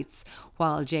neon lights,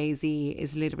 while Jay-Z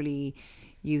is literally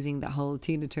using the whole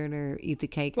Tina Turner eat the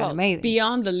cake and amazing.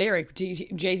 Beyond the lyric,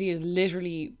 Jay-Z is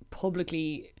literally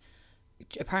publicly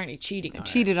apparently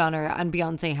cheated on her, and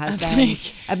Beyonce has then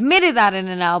admitted that in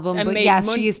an album, but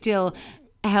yes, she is still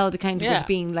held accountable to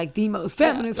being like the most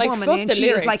feminist woman, and she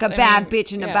is like a bad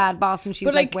bitch and a bad boss, and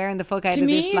she's like wearing the fuck out of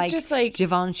this like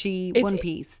Givenchy one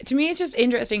piece. To me, it's just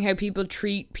interesting how people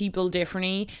treat people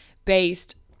differently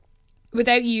based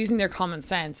without using their common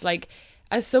sense. Like,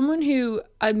 as someone who,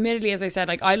 admittedly, as I said,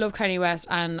 like, I love Kanye West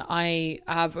and I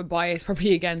have a bias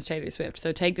probably against Taylor Swift,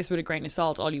 so take this with a grain of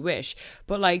salt, all you wish.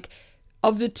 But like,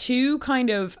 of the two kind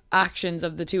of actions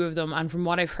of the two of them, and from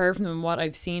what I've heard from them, what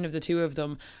I've seen of the two of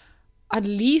them, at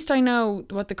least I know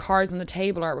what the cards on the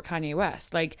table are with Kanye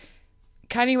West. Like,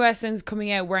 Kanye West is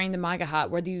coming out wearing the MAGA hat,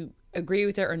 whether you agree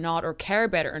with it or not, or care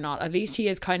about it or not. At least he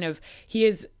is,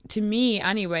 to me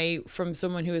anyway, from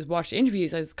someone who has watched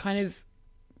interviews, has kind of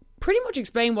pretty much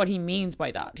explained what he means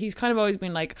by that. He's kind of always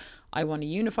been like, I want to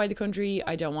unify the country.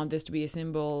 I don't want this to be a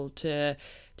symbol to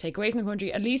take away from the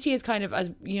country. At least he is kind of,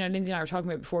 as you know, Lindsay and I were talking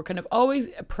about before, kind of always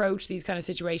approach these kind of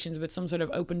situations with some sort of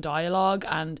open dialogue.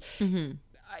 And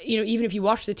you know, even if you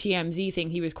watch the TMZ thing,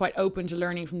 he was quite open to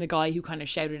learning from the guy who kind of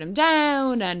shouted him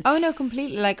down. And oh no,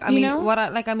 completely. Like, I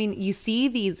mean, you see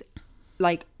these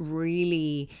like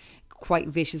really quite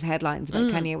vicious headlines about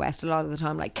Kanye West a lot of the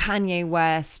time. Like, Kanye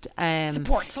West said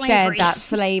that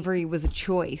slavery was a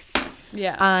choice.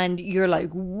 Yeah. And you're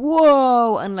like,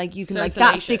 whoa, and like you can so like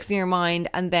salacious. that sticks in your mind.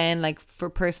 And then like, for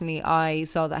personally, I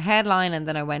saw the headline and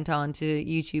then I went on to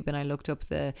YouTube and I looked up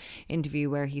the interview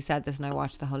where he said this, and I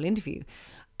watched the whole interview,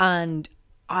 and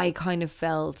I kind of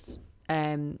felt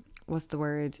what's the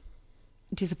word,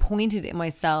 disappointed in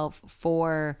myself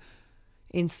for,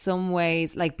 in some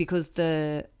ways, like, because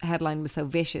the headline was so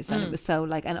vicious and it was so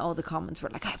like, and all the comments were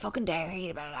like, I fucking dare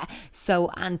you, blah, blah, blah, so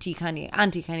anti-Kanye,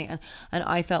 and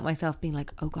I felt myself being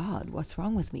like, oh God, what's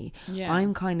wrong with me?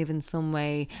 I'm kind of in some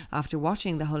way, after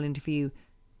watching the whole interview,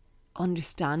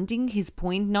 understanding his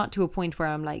point, not to a point where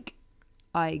I'm like,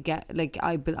 I get like,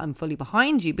 I'm fully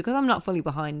behind you, because I'm not fully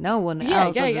behind no one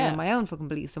else other than my own fucking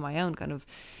beliefs and my own kind of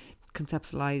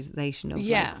conceptualization of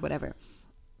like whatever.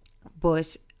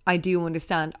 But I do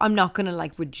understand. I'm not going to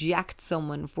like reject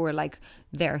someone for like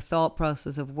their thought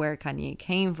process of where Kanye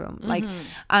came from. Like,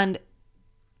 and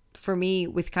for me,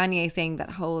 with Kanye saying that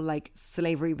whole like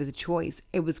slavery was a choice,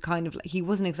 it was kind of like, he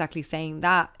wasn't exactly saying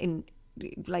that in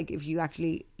like, if you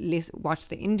actually watch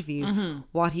the interview,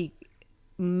 what he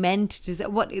meant to say,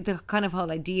 what the kind of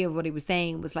whole idea of what he was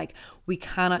saying was like, we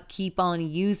cannot keep on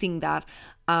using that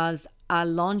as a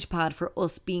launch pad for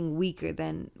us being weaker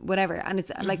than whatever. And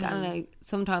it's like, I don't know,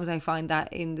 sometimes I find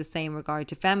that in the same regard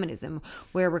to feminism,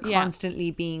 where we're constantly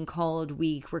being called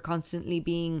weak, we're constantly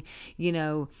being, you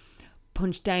know,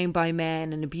 punched down by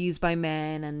men and abused by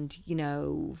men and, you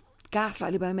know,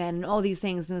 gaslighted by men and all these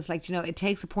things. And it's like, you know, it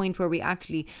takes a point where we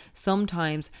actually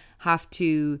sometimes have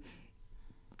to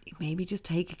maybe just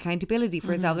take accountability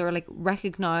for ourselves, or like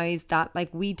recognize that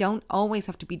like we don't always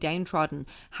have to be downtrodden.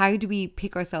 How do we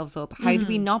pick ourselves up? How do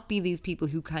we not be these people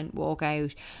who can't walk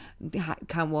out,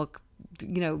 can't walk,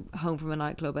 you know, home from a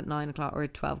nightclub at 9 o'clock or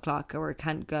 12 o'clock, or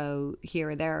can't go here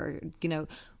or there? You know,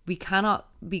 we cannot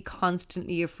be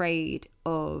constantly afraid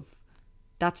of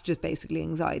that's just basically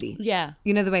anxiety. Yeah.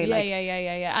 You know the way, like...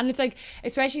 Yeah. And it's like,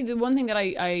 especially the one thing that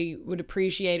I would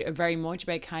appreciate very much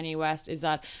about Kanye West is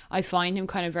that I find him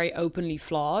kind of very openly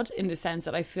flawed, in the sense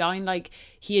that I find like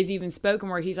he has even spoken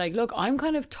where he's like, look, I'm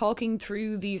kind of talking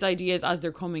through these ideas as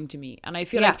they're coming to me. And I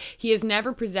feel like he has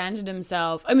never presented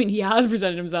himself, I mean, he has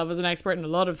presented himself as an expert in a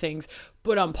lot of things,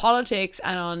 but on politics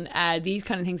and on these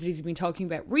kind of things that he's been talking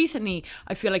about recently,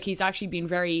 I feel like he's actually been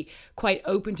quite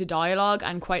open to dialogue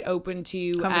and quite open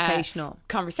to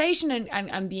conversation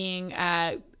and being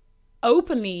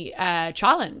openly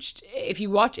challenged. If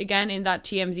you watch again in that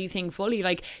TMZ thing fully,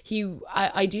 like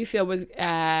I do feel was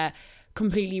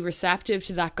completely receptive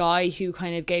to that guy who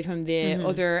kind of gave him the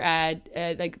other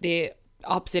like the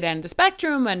opposite end of the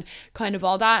spectrum and kind of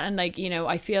all that. And like, you know,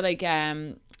 I feel like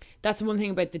that's one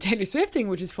thing about the Taylor Swift thing,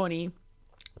 which is funny,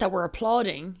 that we're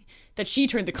applauding that she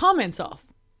turned the comments off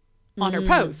on her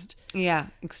post. Yeah,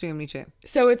 extremely true.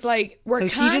 So it's like, so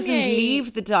she doesn't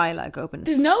leave the dialogue open.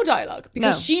 There's no dialogue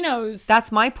because she knows.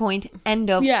 That's my point. End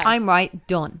of. Yeah. I'm right.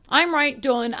 Done. I'm right.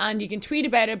 Done. And you can tweet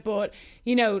about it, but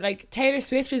you know, like Taylor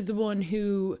Swift is the one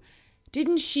who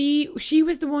she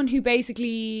was the one who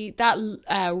basically that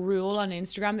rule on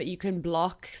Instagram that you can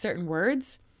block certain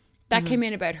words that came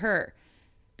in about her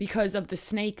because of the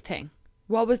snake thing.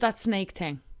 What was that snake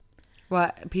thing?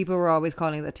 What people were always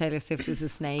calling that Taylor Swift is a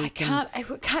snake. I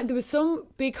can't. There was some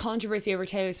big controversy over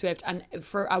Taylor Swift, and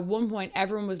at one point,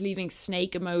 everyone was leaving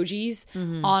snake emojis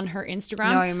on her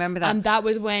Instagram. No, I remember that. And that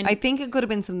was when I think it could have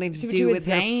been something to do with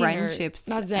her friendships.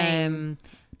 Not Zayn.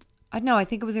 I don't know. I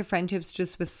think it was her friendships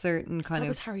just with certain kind of.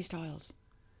 That was Harry Styles.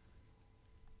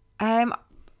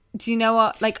 Do you know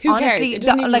what? Like, who honestly, cares? It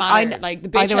doesn't even matter. Like, the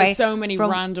bitch has so many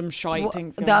random shite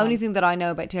things going The on. only thing that I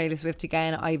know about Taylor Swift,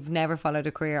 again, I've never followed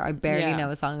her career. I barely know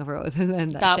a song of her other than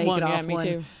that Shake one. It Off Yeah, me one.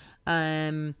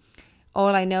 too.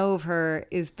 All I know of her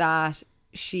is that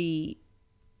she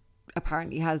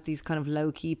apparently has these kind of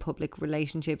low-key public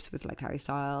relationships with like Harry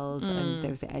Styles, and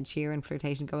there was the Ed Sheeran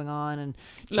flirtation going on, and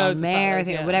John Mayer,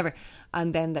 or whatever,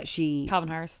 and then that she Calvin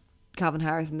Harris,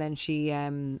 and then she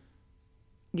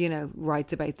you know,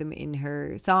 writes about them in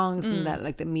her songs, and that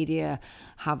like the media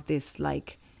have this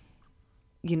like,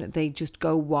 you know, they just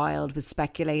go wild with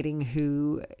speculating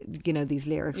who, you know, these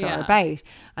lyrics are about.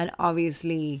 And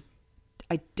obviously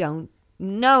I don't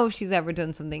know if she's ever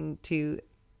done something to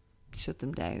shut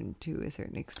them down to a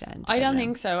certain extent. I don't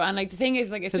think so. And like the thing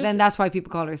is, like, it's so just, then that's why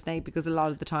people call her a snake, because a lot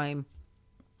of the time,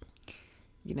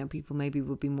 you know, people maybe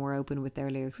would be more open with their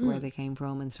lyrics, where they came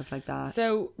from and stuff like that.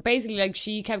 So basically, like,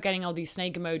 she kept getting all these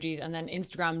snake emojis, and then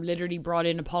Instagram literally brought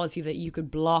in a policy that you could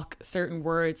block certain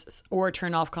words or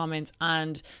turn off comments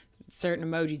and certain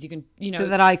emojis. You can, you know, so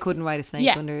that I couldn't write a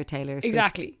snake under a Taylor Swift.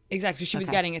 Exactly. She was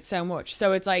getting it so much.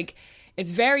 So it's like,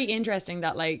 it's very interesting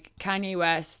that like Kanye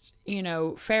West, you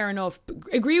know, fair enough,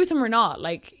 agree with him or not,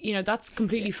 like, you know, that's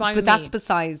completely fine with me. But that's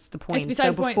besides the point. It's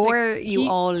besides the point. Before you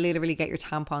all literally get your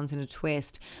tampons in a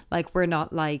twist, like, we're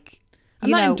not like, I'm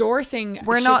not endorsing.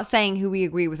 We're not saying who we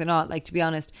agree with or not. Like, to be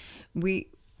honest, we,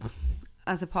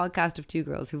 as a podcast of two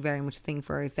girls who very much think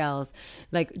for ourselves,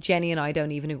 like, Jenny and I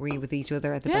don't even agree with each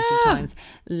other at the best of times,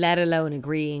 let alone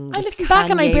agreeing with I listen back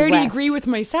and I barely West. agree with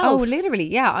myself. Oh,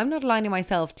 literally, yeah. I'm not aligning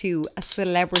myself to a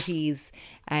celebrity's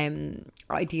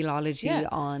ideology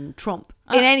on Trump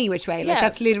in any which way. Like,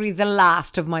 that's literally the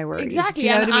last of my worries. Exactly. Do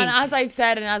you know and, what I mean? And as I've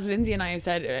said, and as Lindsay and I have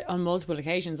said on multiple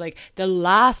occasions, like, the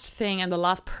last thing and the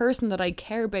last person that I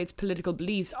care about's political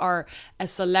beliefs are a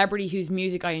celebrity whose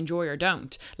music I enjoy or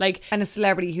don't. Like, and a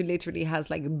celebrity who literally has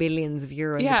like billions of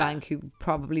euro in the bank, who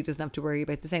probably doesn't have to worry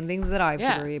about the same things that I have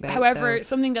to worry about. However,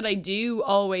 something that I do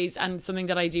always, and something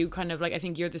that I do kind of like, I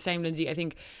think you're the same, Lindsay, I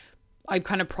think I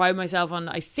kind of pride myself on,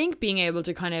 I think, being able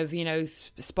to kind of, you know,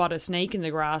 spot a snake in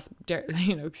the grass,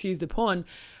 you know, excuse the pun.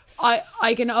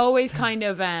 I can always kind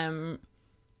of, I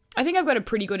think I've got a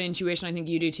pretty good intuition, I think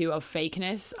you do too, of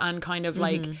fakeness, and kind of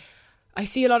like, I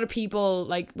see a lot of people,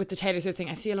 like with the Taylor Swift thing,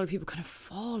 I see a lot of people kind of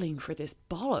falling for this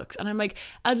bollocks. And I'm like,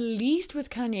 at least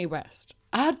with Kanye West,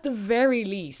 at the very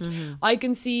least, I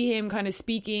can see him kind of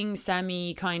speaking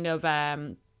semi kind of,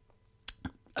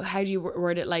 how do you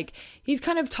word it? Like, he's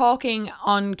kind of talking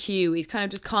on cue. He's kind of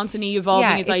just constantly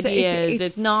evolving his ideas.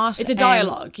 It's a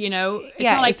dialogue, you know? It's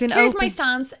not like, here's my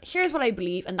stance, here's what I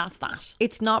believe, and that's that.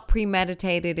 It's not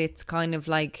premeditated. It's kind of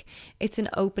like, it's an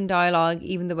open dialogue.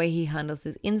 Even the way he handles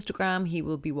his Instagram, he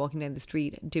will be walking down the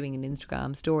street doing an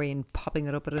Instagram story and popping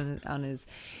it up on his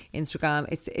Instagram.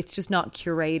 It's just not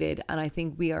curated. And I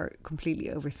think we are completely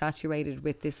oversaturated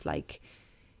with this, like,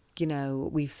 you know,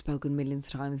 we've spoken millions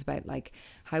of times about like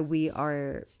how we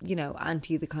are, you know,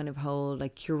 anti the kind of whole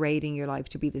like curating your life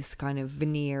to be this kind of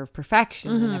veneer of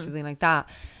perfection and everything like that.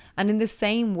 And in the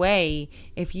same way,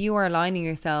 if you are aligning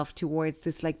yourself towards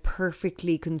this like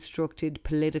perfectly constructed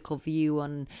political view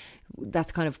on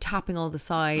that's kind of tapping all the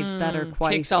sides that are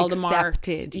quite ticks all the marks.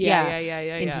 accepted Yeah,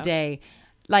 in today,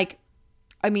 like,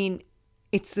 I mean,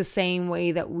 it's the same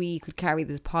way that we could carry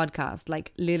this podcast.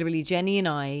 Like literally Jenny and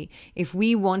I, if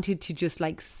we wanted to just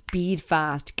like speed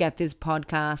fast get this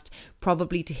podcast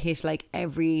probably to hit like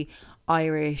every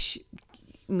Irish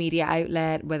media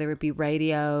outlet, whether it be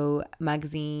radio,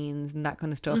 magazines and that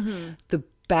kind of stuff, the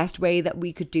best way that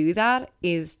we could do that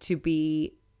is to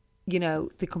be, you know,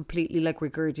 the completely like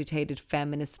regurgitated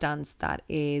feminist stance that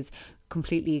is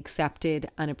completely accepted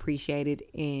and appreciated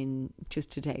in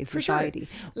just today's society.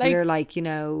 Sure. Like, we're like, you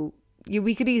know,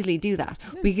 we could easily do that.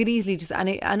 We could easily just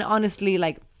and honestly,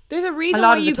 like, there's a reason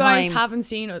why you guys haven't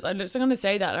seen us. I'm just going to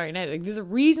say that right now. Like, there's a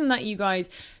reason that you guys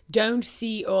don't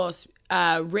see us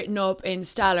written up in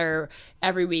Stellar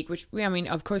every week, which I mean,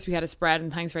 of course we had a spread,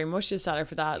 and thanks very much to Stellar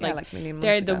for that. Yeah, like a million months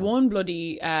they're ago. the one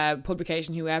bloody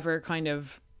publication who ever kind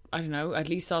of, I don't know, at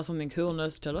least saw something cool in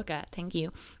us to look at. Thank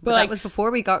you. But like, that was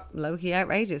before we got low-key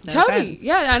outrageous. No totally, offense.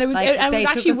 yeah, and it was like, it was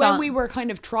actually when on. we were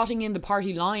kind of trotting in the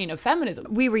party line of feminism.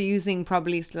 We were using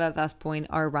probably still at that point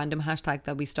our random hashtag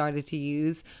that we started to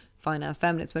use, Fine As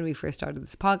Feminists, when we first started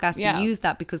this podcast. Yeah. We used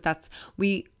that because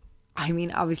I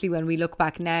mean, obviously, when we look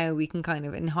back now, we can kind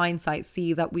of, in hindsight,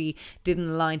 see that we didn't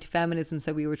align to feminism.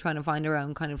 So we were trying to find our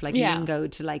own kind of like lingo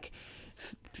to like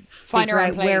Find figure our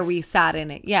own out where place. we sat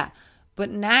in it. Yeah. But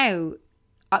now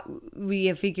we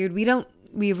have figured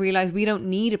we've realized we don't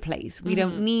need a place. We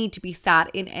don't need to be sat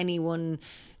in any one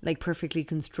like perfectly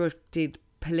constructed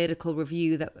political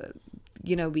review that,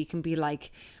 you know, we can be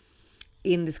like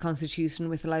in this constitution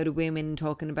with a load of women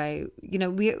talking about, you know,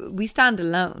 we stand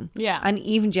alone. Yeah. And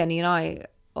even Jenny and I,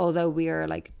 although we are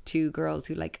like two girls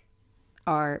who like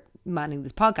are manning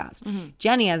this podcast,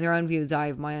 Jenny has her own views, I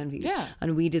have my own views, Yeah.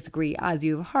 and we disagree, as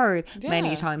you've heard many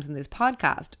Yeah. times in this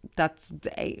podcast. That's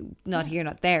not here,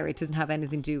 not there. It doesn't have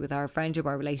anything to do with our friendship,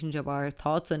 our relationship, our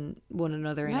thoughts on one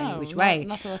another in any which way.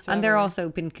 not whatsoever. And they're also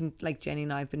been like Jenny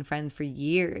and I have been friends for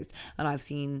years, and I've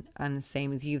seen, and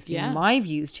same as you've seen, my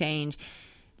views change.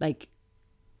 Like,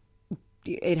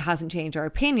 it hasn't changed our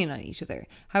opinion on each other.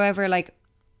 However, like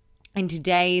in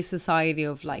today's society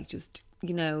of like just,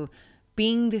 you know,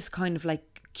 being this kind of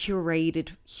like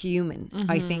curated human,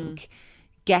 I think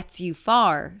gets you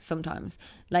far sometimes.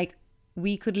 Like,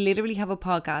 we could literally have a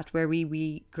podcast where we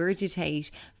regurgitate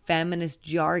feminist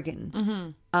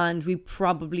jargon, and we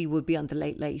probably would be on the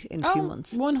late in 2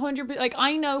 months. 100%. Like,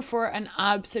 I know for an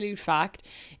absolute fact,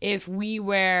 if we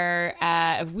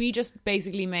just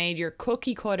basically made your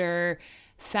cookie cutter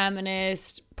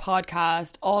feminist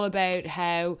podcast all about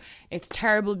how it's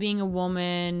terrible being a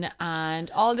woman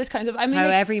and all this kind of stuff. I mean, how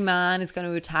like, every man is going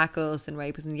to attack us and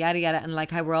rape us and yada yada, and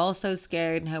like how we're all so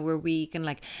scared and how we're weak, and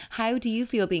like, how do you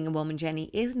feel being a woman,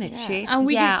 Jenny? Isn't it shit? And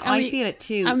we I feel it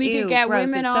too. And we could get gross.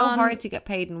 women it's so on. hard to get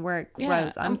paid and work.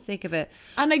 Gross. I'm sick of it.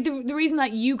 And like the reason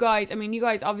that you guys, I mean, you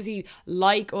guys obviously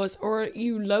like us, or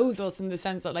you loathe us in the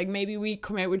sense that like maybe we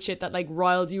come out with shit that like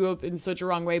riles you up in such a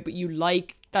wrong way, but you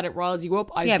like that it riles you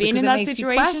up. I've been in that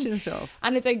situation. Question stuff.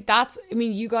 And it's like, that's, I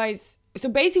mean, you guys, so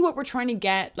basically what we're trying to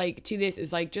get like to this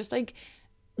is like, just like,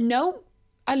 no,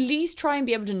 at least try and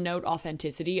be able to note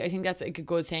authenticity. I think that's like a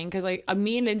good thing, because like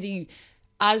me and Lindsay,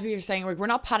 as we were saying, like, we're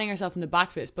not patting ourselves in the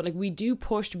back for this, but like we do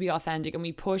push to be authentic, and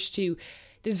we push to,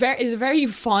 there's a very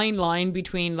fine line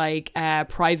between like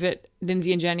private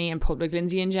Lindsay and Jenny and public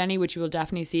Lindsay and Jenny, which you will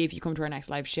definitely see if you come to our next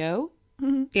live show.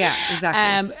 Yeah,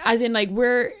 exactly. As in like,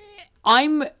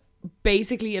 I'm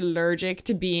basically allergic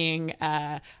to being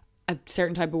a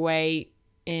certain type of way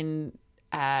in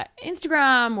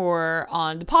Instagram or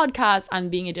on the podcast, and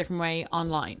being a different way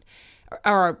online,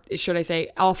 or should I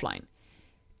say offline.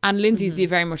 And Lindsay's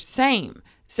very much the same.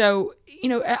 So, you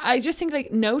know, I just think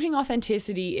like noting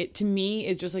authenticity, it to me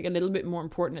is just like a little bit more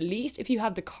important. At least if you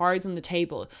have the cards on the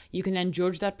table, you can then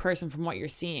judge that person from what you're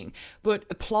seeing. But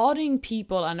applauding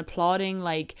people and applauding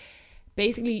like,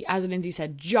 basically, as Lindsay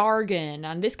said, jargon,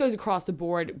 and this goes across the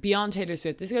board beyond Taylor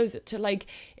Swift. This goes to like,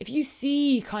 if you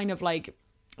see kind of like,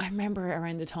 I remember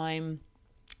around the time,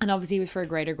 and obviously it was for a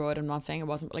greater good, I'm not saying it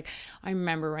wasn't, but like, I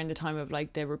remember around the time of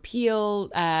like the repeal,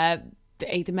 the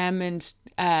 8th Amendment,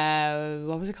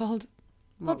 what was it called?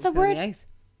 What's the word?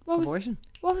 Abortion.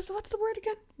 What's the word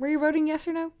again? Were you voting yes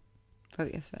or no? Vote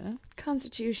yes for it.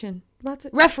 Constitution. What's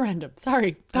it? Referendum.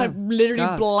 Sorry. I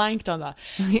literally blanked on that.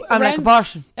 I'm like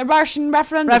abortion.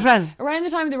 Referendum. Referendum. Around the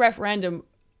time of the referendum,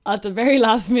 at the very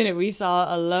last minute, we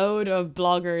saw a load of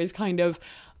bloggers kind of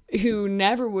who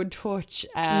never would touch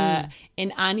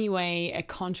in any way a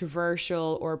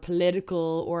controversial or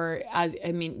political or,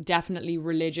 definitely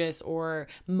religious or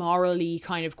morally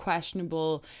kind of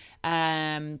questionable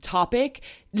topic.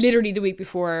 Literally the week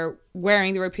before,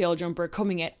 wearing the repeal jumper,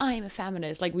 coming in, I'm a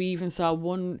feminist. Like, we even saw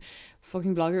one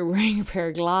fucking blogger wearing a pair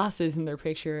of glasses in their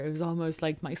picture. It was almost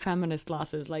like my feminist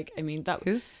glasses. Like, I mean, that...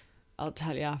 Who? I'll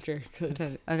tell you after.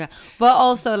 Okay. But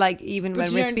also, like, even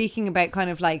when we're speaking about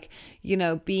kind of like, you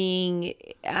know, being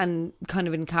and kind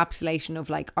of encapsulation of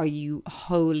like, are you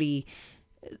wholly,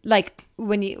 like,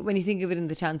 when you think of it in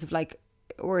the chance of like,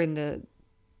 or in the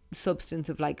substance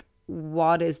of like,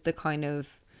 what is the kind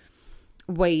of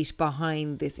weight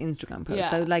behind this Instagram post?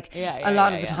 So like a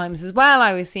lot of the times as well,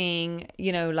 I was seeing,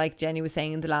 you know, like Jenny was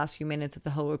saying in the last few minutes of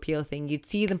the whole repeal thing, you'd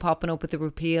see them popping up with the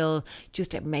repeal,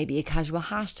 just maybe a casual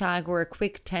hashtag or a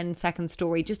quick 10-second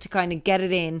story, just to kind of get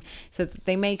it in, so that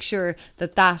they make sure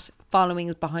that that following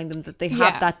is behind them, that they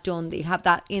have that done, they have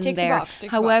that in tick there. The box,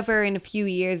 however, in a few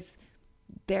years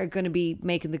they're going to be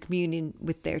making the communion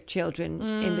with their children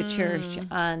in the church,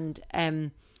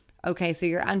 and okay, so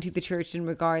you're anti the church in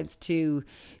regards to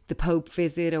the Pope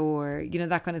visit or, you know,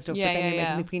 that kind of stuff. But then you're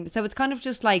making the community. So it's kind of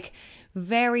just like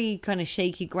very kind of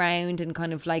shaky ground, and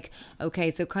kind of like, okay,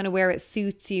 so kind of where it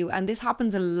suits you. And this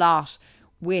happens a lot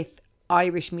with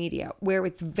Irish media, where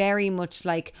it's very much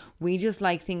like, we just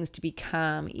like things to be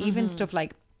calm. Even stuff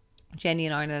like Jenny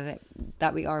and I, know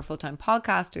that we are full-time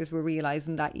podcasters, we're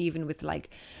realising that even with like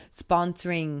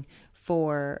sponsoring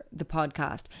for the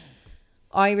podcast,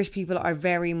 Irish people are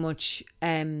very much,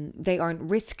 they aren't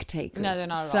risk takers. No, they're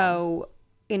not at all. So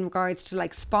in regards to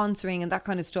like sponsoring and that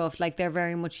kind of stuff, like they're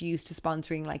very much used to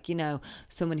sponsoring, like, you know,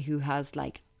 someone who has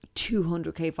like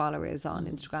 200k followers on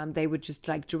Instagram. They would just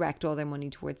like direct all their money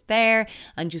towards there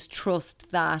and just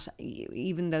trust that,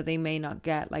 even though they may not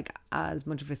get like as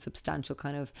much of a substantial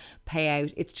kind of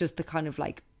payout, it's just the kind of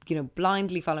like, you know,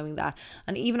 blindly following that.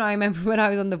 And even I remember when I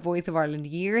was on The Voice of Ireland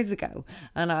years ago,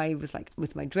 and I was like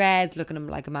with my dreads looking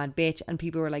like a mad bitch, and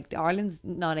people were like, Ireland's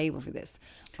not able for this.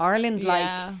 Ireland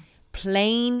like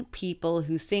plain people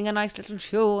who sing a nice little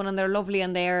tune and they're lovely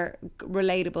and they're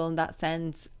relatable in that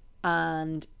sense,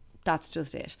 and that's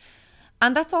just it.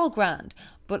 And that's all grand.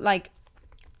 But like,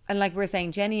 and like we're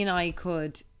saying, Jenny and I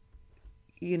could,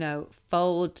 you know,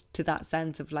 fold to that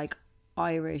sense of like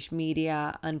Irish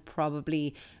media and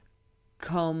probably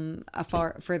come a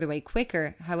further way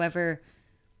quicker. However,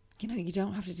 you know, you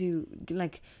don't have to do,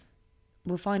 like,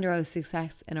 we'll find our own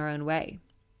success in our own way.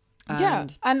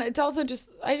 And it's also just,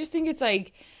 I just think it's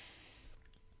like,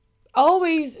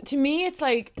 always, to me, it's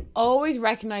like, always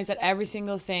recognize that every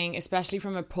single thing, especially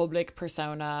from a public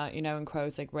persona, you know, in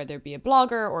quotes, like whether it be a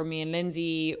blogger or me and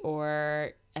Lindsay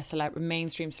or a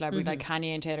mainstream celebrity like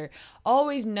Kanye and Taylor,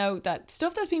 always note that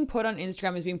stuff that's being put on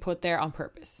Instagram is being put there on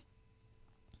purpose.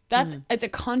 That's it's a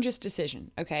conscious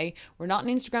decision. Okay, we're not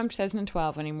in Instagram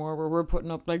 2012 anymore, where we're putting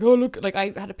up like, oh look, like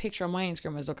I had a picture on my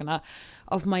Instagram I was looking at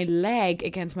of my leg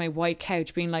against my white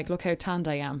couch, being like, look how tanned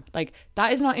I am. Like,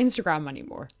 that is not Instagram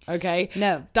anymore. Okay,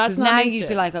 no, that's not. Now Insta. you'd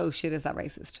be like, oh shit, is that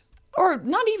racist? Or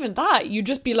not even that. You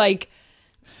just be like,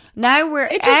 now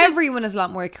everyone is a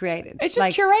lot more curated. It's just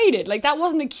like, curated. Like, that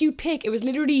wasn't a cute pic. It was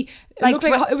literally like,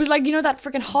 it was like, you know, that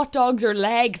freaking hot dogs or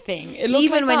leg thing. It looked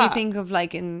even like when that. you think of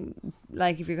like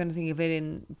if you're going to think of it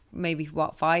in maybe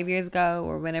 5 years ago,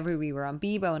 or whenever we were on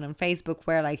Bebo and on Facebook,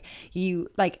 where like you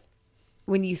like,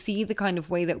 when you see the kind of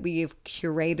way that we have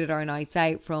curated our nights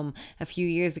out from a few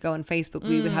years ago on Facebook,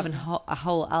 we would have a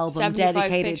whole album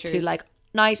dedicated to like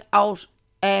night out.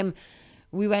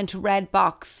 We went to Red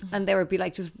Box, and there would be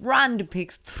like just random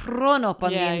pics thrown up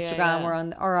on the Instagram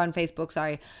or on Facebook.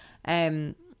 Sorry,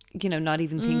 you know, not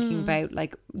even thinking about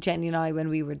like Jenny and I when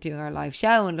we were doing our live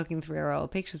show and looking through our old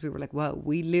pictures, we were like, whoa,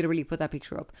 we literally put that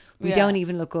picture up. We don't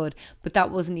even look good, but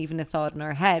that wasn't even a thought in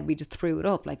our head. We just threw it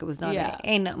up, like it was not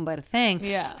nothing but a thing.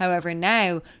 However,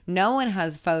 now no one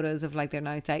has photos of like their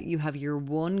nights out. You have your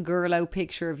one girlo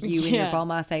picture of you in your bomb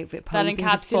ass outfit posing that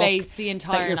encapsulates the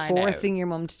entire that you're forcing your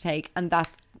mum to take, and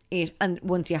that's it. And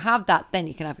once you have that, then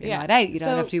you can have your night out. You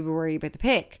don't have to worry about the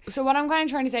pic. So what I'm kind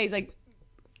of trying to say is like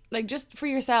just for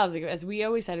yourselves, like, as we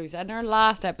always said, we said in our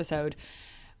last episode,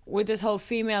 with this whole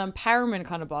female empowerment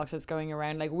kind of box that's going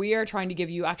around, like, we are trying to give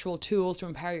you actual tools to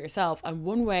empower yourself. And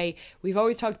one way we've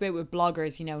always talked about with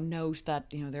bloggers, you know, note that,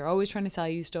 you know, they're always trying to sell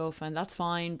you stuff, and that's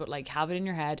fine, but like, have it in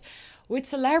your head. With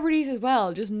celebrities as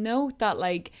well, just note that,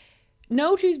 like,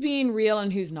 note who's being real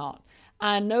and who's not.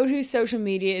 And note whose social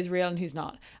media is real and who's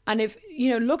not. And if,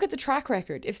 you know, look at the track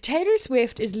record. If Taylor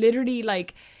Swift is literally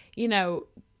like, you know,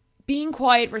 being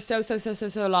quiet for so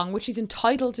long, which she's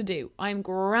entitled to do. I'm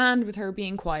grand with her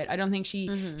being quiet. I don't think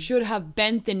she should have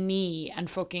bent the knee and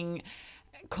fucking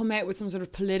come out with some sort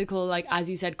of political, like, as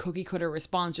you said, cookie cutter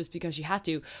response just because she had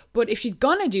to. But if she's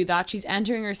gonna do that, she's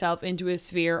entering herself into a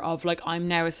sphere of, like, I'm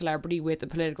now a celebrity with a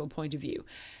political point of view.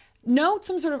 Note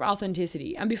some sort of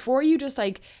authenticity, and before you just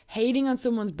like hating on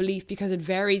someone's belief because it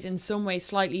varies in some way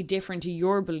slightly different to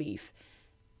your belief,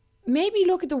 maybe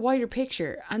look at the wider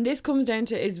picture. And this comes down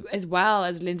to, as well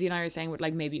as Lindsay and I are saying with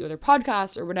like maybe other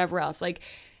podcasts or whatever else, like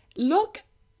look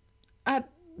at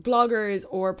bloggers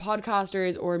or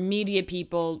podcasters or media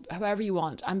people, however you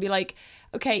want, and be like,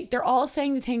 okay, they're all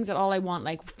saying the things that all I want,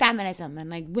 like feminism and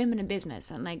like women in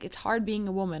business and like it's hard being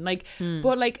a woman, like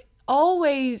but like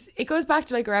always it goes back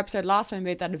to like our episode last time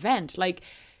about that event. Like,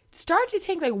 start to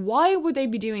think, like, why would they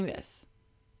be doing this?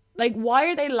 Like, why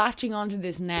are they latching onto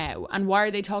this now? And why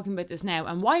are they talking about this now?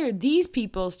 And why are these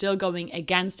people still going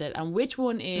against it? And which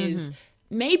one is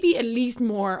maybe at least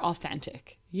more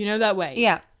authentic? You know, that way.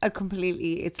 Yeah,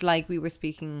 completely. It's like we were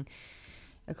speaking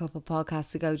a couple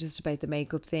podcasts ago just about the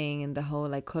makeup thing and the whole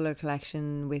like color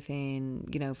collection within,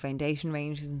 you know, foundation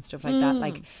ranges and stuff like that.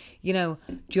 Like, you know,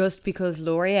 just because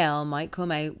L'Oreal might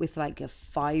come out with like a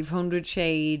 500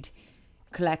 shade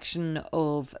collection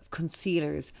of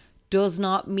concealers does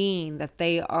not mean that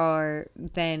they are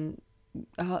then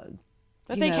that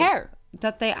they care,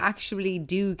 that they actually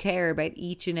do care about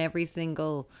each and every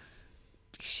single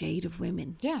shade of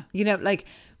women. Yeah, you know, like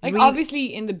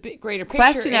obviously in the greater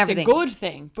picture it's everything. A good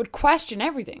thing, but question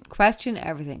everything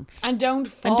and don't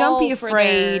be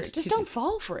afraid don't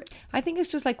fall for it. I think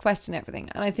it's just like question everything.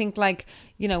 And I think, like,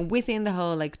 you know, within the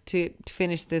whole, like, to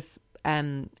finish this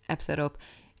episode up,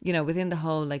 you know, within the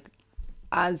whole, like,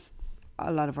 as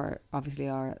a lot of our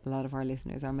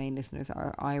listeners, our main listeners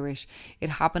are Irish, it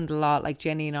happened a lot. Like,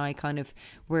 Jenny and I kind of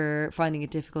were finding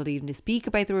it difficult even to speak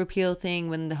about the repeal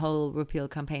thing when the whole repeal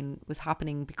campaign was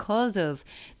happening, because of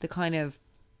the kind of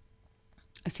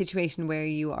a situation where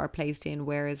you are placed in,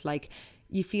 whereas like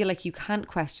you feel like you can't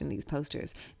question these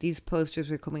posters. These posters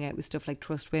were coming out with stuff like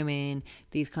trust women,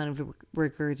 these kind of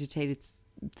regurgitated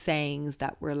sayings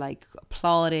that were like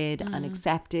applauded and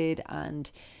accepted and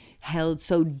held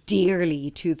so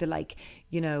dearly to the, like,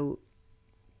 you know,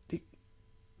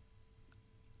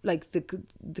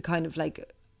 the kind of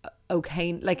like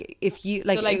okay, like if you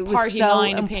like, it was so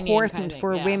important kind of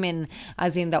for women,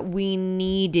 as in that we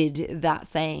needed that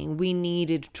saying, we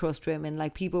needed trust women.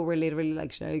 Like, people were literally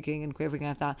like shaking and quivering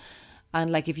at that,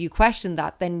 and like if you questioned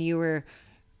that, then you were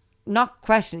not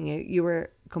questioning it, you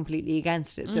were completely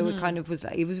against it. So it kind of was,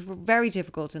 it was very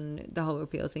difficult in the whole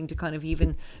repeal thing to kind of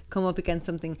even come up against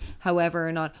something, however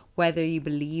or not whether you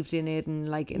believed in it and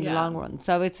like in the long run.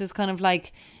 So it's just kind of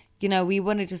like, you know, we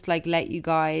want to just like let you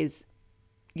guys,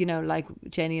 you know, like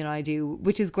Jenny and I do,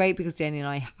 which is great because Jenny and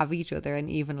I have each other, and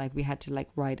even like we had to like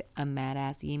write a mad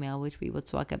ass email, which we will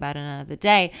talk about another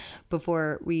day,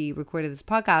 before we recorded this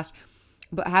podcast.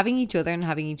 But having each other and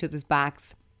having each other's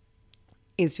backs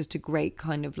is just a great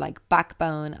kind of like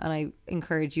backbone. And I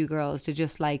encourage you girls to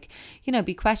just like, you know,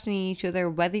 be questioning each other,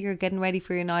 whether you're getting ready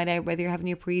for your night out, whether you're having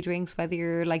your pre-drinks, whether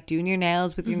you're like doing your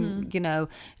nails with your, you know,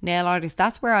 nail artist.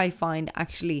 That's where I find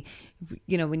actually,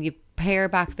 you know, when you pare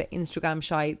back the Instagram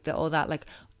shite, all that, like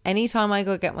anytime I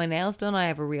go get my nails done, I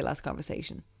have a real ass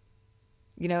conversation.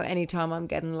 You know, anytime I'm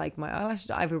getting like my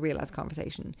eyelashes, I have a real ass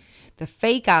conversation. The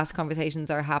fake ass conversations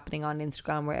are happening on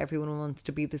Instagram, where everyone wants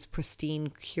to be this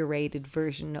pristine, curated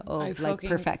version of like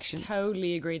perfection.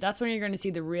 Totally agree. That's when you're going to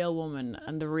see the real woman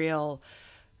and the real,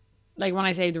 like when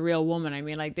I say the real woman, I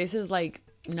mean like this is like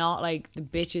not like the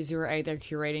bitches who are out there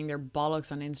curating their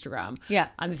bollocks on Instagram. Yeah.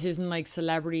 And this isn't like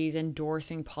celebrities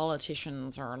endorsing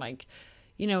politicians or like,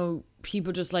 you know,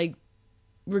 people just like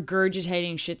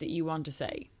regurgitating shit that you want to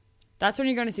say. That's when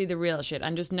you're going to see the real shit.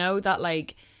 And just know that,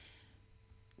 like,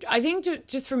 I think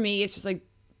just for me, it's just like,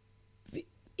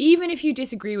 even if you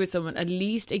disagree with someone, at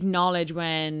least acknowledge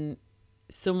when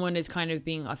someone is kind of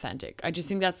being authentic. I just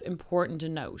think that's important to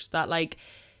note. That, like,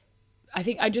 I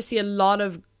think I just see a lot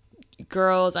of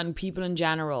girls and people in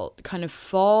general kind of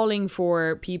falling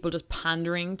for people just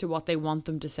pandering to what they want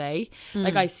them to say.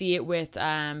 Like, I see it with...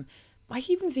 I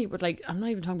even see it with, like, I'm not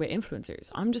even talking about influencers.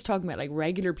 I'm just talking about, like,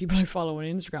 regular people I follow on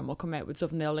Instagram will come out with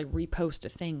stuff and they'll, like, repost a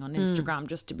thing on Instagram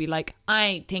just to be like,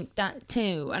 I think that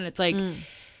too. And it's like,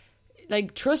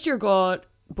 like, trust your gut,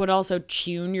 but also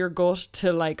tune your gut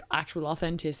to, like, actual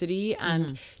authenticity.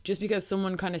 And just because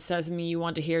someone kind of says something you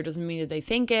want to hear doesn't mean that they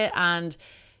think it. And,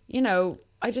 you know,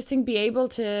 I just think be able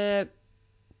to...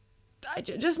 I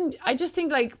just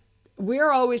think, like,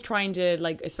 we're always trying to,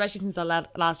 like, especially since the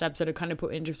last episode, it kind of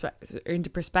put into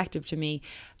perspective to me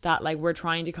that, like, we're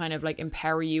trying to kind of, like,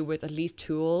 empower you with at least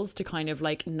tools to kind of,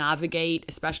 like, navigate,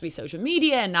 especially social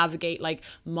media, and navigate, like,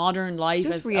 modern life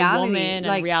Just as reality, a woman,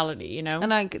 like, and reality, you know?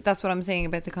 And that's what I'm saying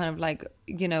about the kind of, like,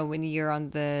 you know, when you're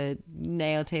on the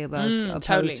nail table as opposed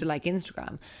totally. to, like,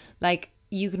 Instagram. Like,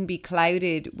 you can be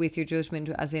clouded with your judgment,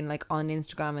 as in, like, on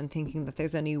Instagram, and thinking that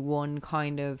there's only one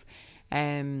kind of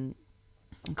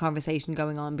conversation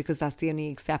going on because that's the only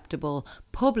acceptable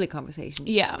public conversation.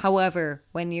 Yeah. However,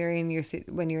 when you're in your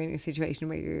situation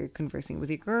where you're conversing with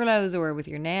your girlos or with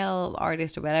your nail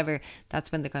artist or whatever,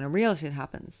 that's when the kind of real shit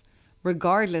happens,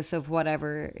 regardless of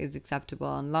whatever is acceptable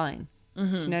online. Do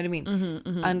you know what I mean?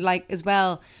 And, like, as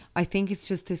well, I think it's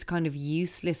just this kind of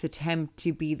useless attempt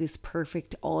to be this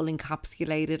perfect, all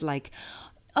encapsulated, like,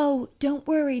 oh, don't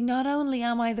worry, not only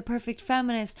am I the perfect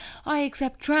feminist, I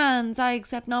accept trans, I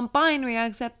accept non-binary, I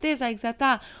accept this, I accept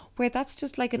that, where that's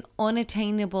just like an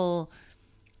unattainable.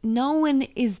 No one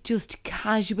is just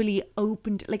casually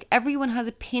open to, like, everyone has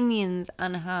opinions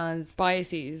and has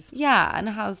biases. Yeah, and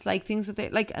has, like, things that they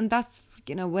like, and that's,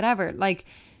 you know, whatever. Like,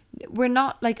 we're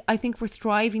not, like, I think we're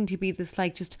striving to be this,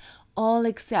 like, just all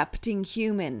accepting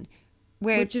human,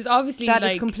 which is obviously, that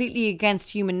like, is completely against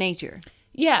human nature.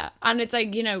 Yeah, and it's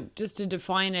like, you know, just to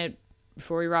define it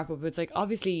before we wrap up, it's like,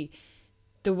 obviously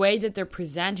the way that they're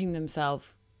presenting themselves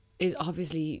is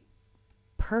obviously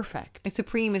perfect. It's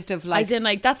supremest of, like, as in,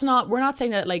 like, that's not, we're not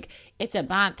saying that, like, it's a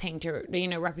bad thing to, you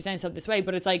know, represent yourself this way,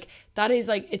 but it's like, that is,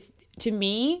 like, it's, to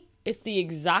me, it's the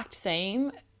exact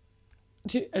same,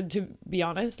 to be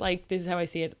honest, like, this is how I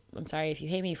see it. I'm sorry if you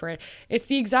hate me for it. It's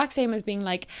the exact same as being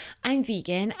like, I'm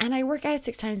vegan and I work out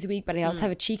 6 times a week, but I also have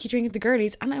a cheeky drink at the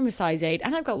girlies, and I'm a size 8,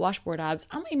 and I've got washboard abs,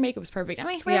 and my makeup's perfect, and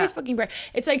my hair is fucking perfect.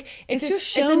 It's like, it's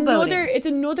just it's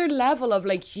another level of,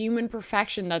 like, human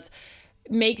perfection that's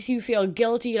makes you feel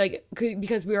guilty, like,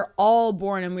 because we are all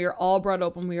born and we are all brought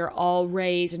up and we are all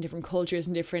raised in different cultures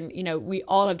and different, you know, we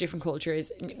all have different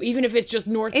cultures, even if it's just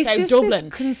north, it's south, just Dublin.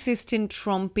 This consistent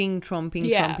trumping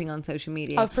on social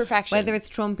media of perfection, whether it's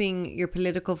trumping your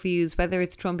political views, whether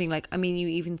it's trumping, like, I mean, you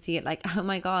even see it, like, oh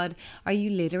my god, are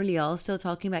you literally all still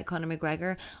talking about Conor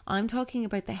McGregor? I'm talking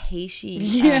about the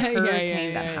Haiti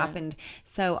hurricane that happened.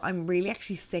 So I'm really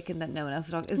actually sickened that no one else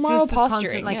is talking. It's moral just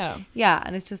posturing, constant, like, yeah,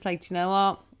 and it's just like, you know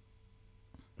what,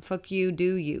 fuck you,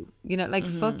 do you know, like,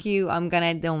 fuck you, I'm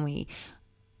gonna do me.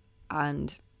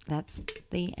 And that's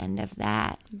the end of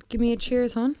that. Give me a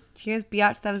cheers, hon. Cheers,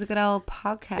 biatch. That was a good old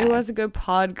podcast. It was a good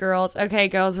pod, girls. Okay,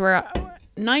 girls, we're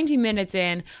 90 minutes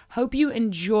in. Hope you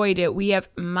enjoyed it. We have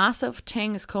massive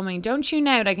things coming. Don't tune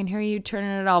out. I can hear you turning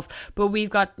it off. But we've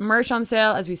got merch on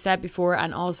sale, as we said before,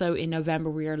 and also in November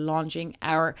we are launching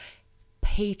our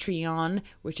Patreon,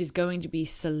 which is going to be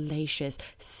salacious,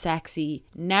 sexy,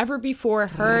 never before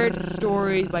heard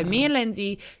stories by me and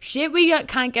Lindsay. Shit we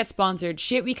can't get sponsored,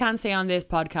 shit we can't say on this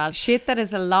podcast, shit that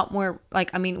is a lot more, like,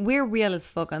 I mean, we're real as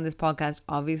fuck on this podcast,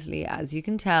 obviously, as you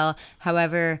can tell.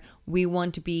 However, we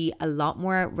want to be a lot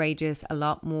more outrageous, a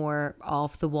lot more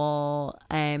off the wall,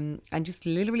 and just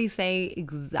literally say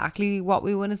exactly what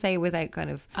we want to say without kind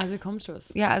of, as it comes to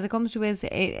us. Yeah, as it comes to us,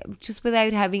 just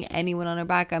without having anyone on our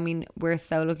back. I mean, we're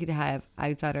so lucky to have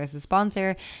Outsider as a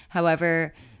sponsor.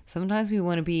 However, sometimes we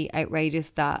want to be outrageous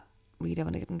that we don't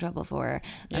want to get in trouble for,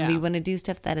 and we want to do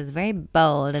stuff that is very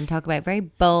bold and talk about very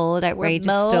bold, outrageous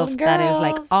stuff that is,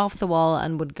 like, off the wall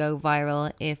and would go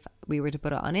viral if we were to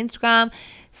put it on Instagram.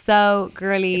 So,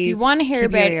 girlies, if you want to hear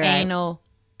about anal,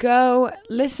 go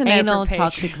listen. Anal,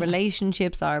 toxic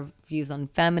relationships, our views on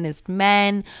feminist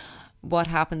men, what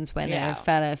happens when a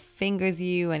fella fingers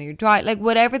you and you're dry, like,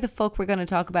 whatever the fuck we're going to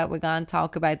talk about, we're going to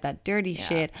talk about that dirty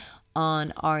shit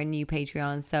on our new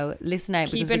Patreon. So listen out,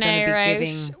 keep because an we're going eye to be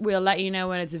giving. We'll let you know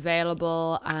when it's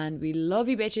available, and we love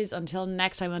you bitches. Until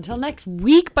next time, until next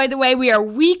week. By the way, we are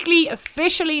weekly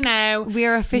officially now. We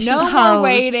are official. No more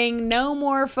waiting. No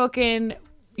more fucking,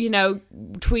 you know,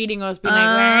 tweeting us being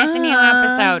like, where's the new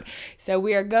episode? So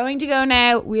we are going to go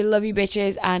now. We love you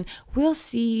bitches, and we'll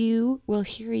see you, we'll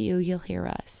hear you, you'll hear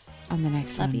us on the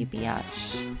next one. Love you,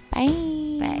 biatch. Bye.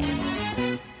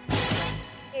 Bye.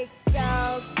 It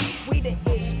girls, we the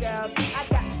ish girls. I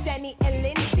got Jenny and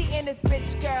Lindsay and this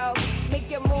bitch girl. Make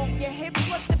you move your hips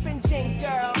while sipping gin,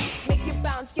 girl. Make you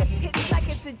bounce your tits like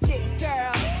it's a jig,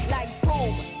 girl. Like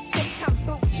boom, sip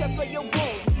kombucha for your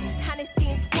womb. Honesty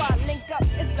and squad link up,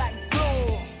 it's like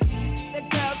boom. The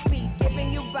girls be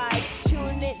giving you vibes.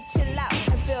 Tune in, chill out,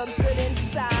 and feel good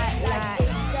inside. Like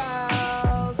it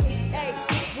girls, hey,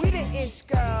 we the ish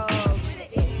girls.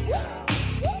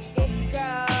 It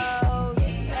girls,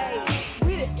 hey,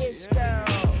 we the ish girls.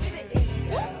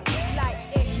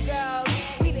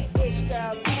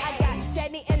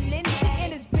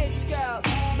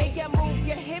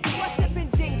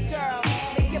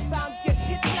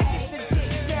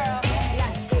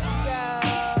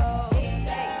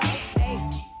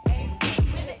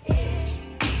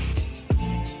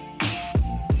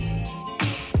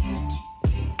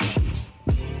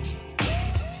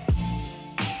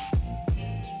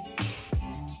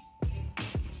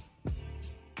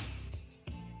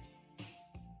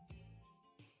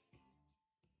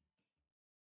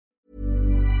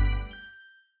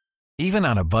 Even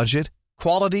on a budget,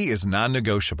 quality is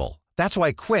non-negotiable. That's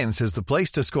why Quince is the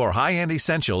place to score high-end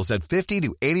essentials at 50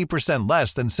 to 80%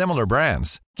 less than similar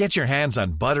brands. Get your hands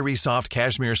on buttery soft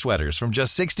cashmere sweaters from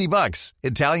just $60,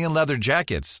 Italian leather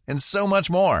jackets, and so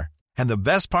much more. And the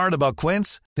best part about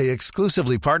Quince, they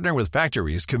exclusively partner with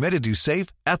factories committed to safe,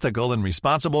 ethical, and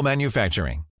responsible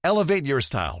manufacturing. Elevate your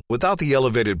style without the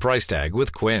elevated price tag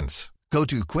with Quince. Go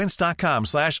to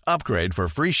quince.com/upgrade for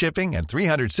free shipping and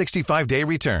 365-day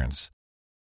returns.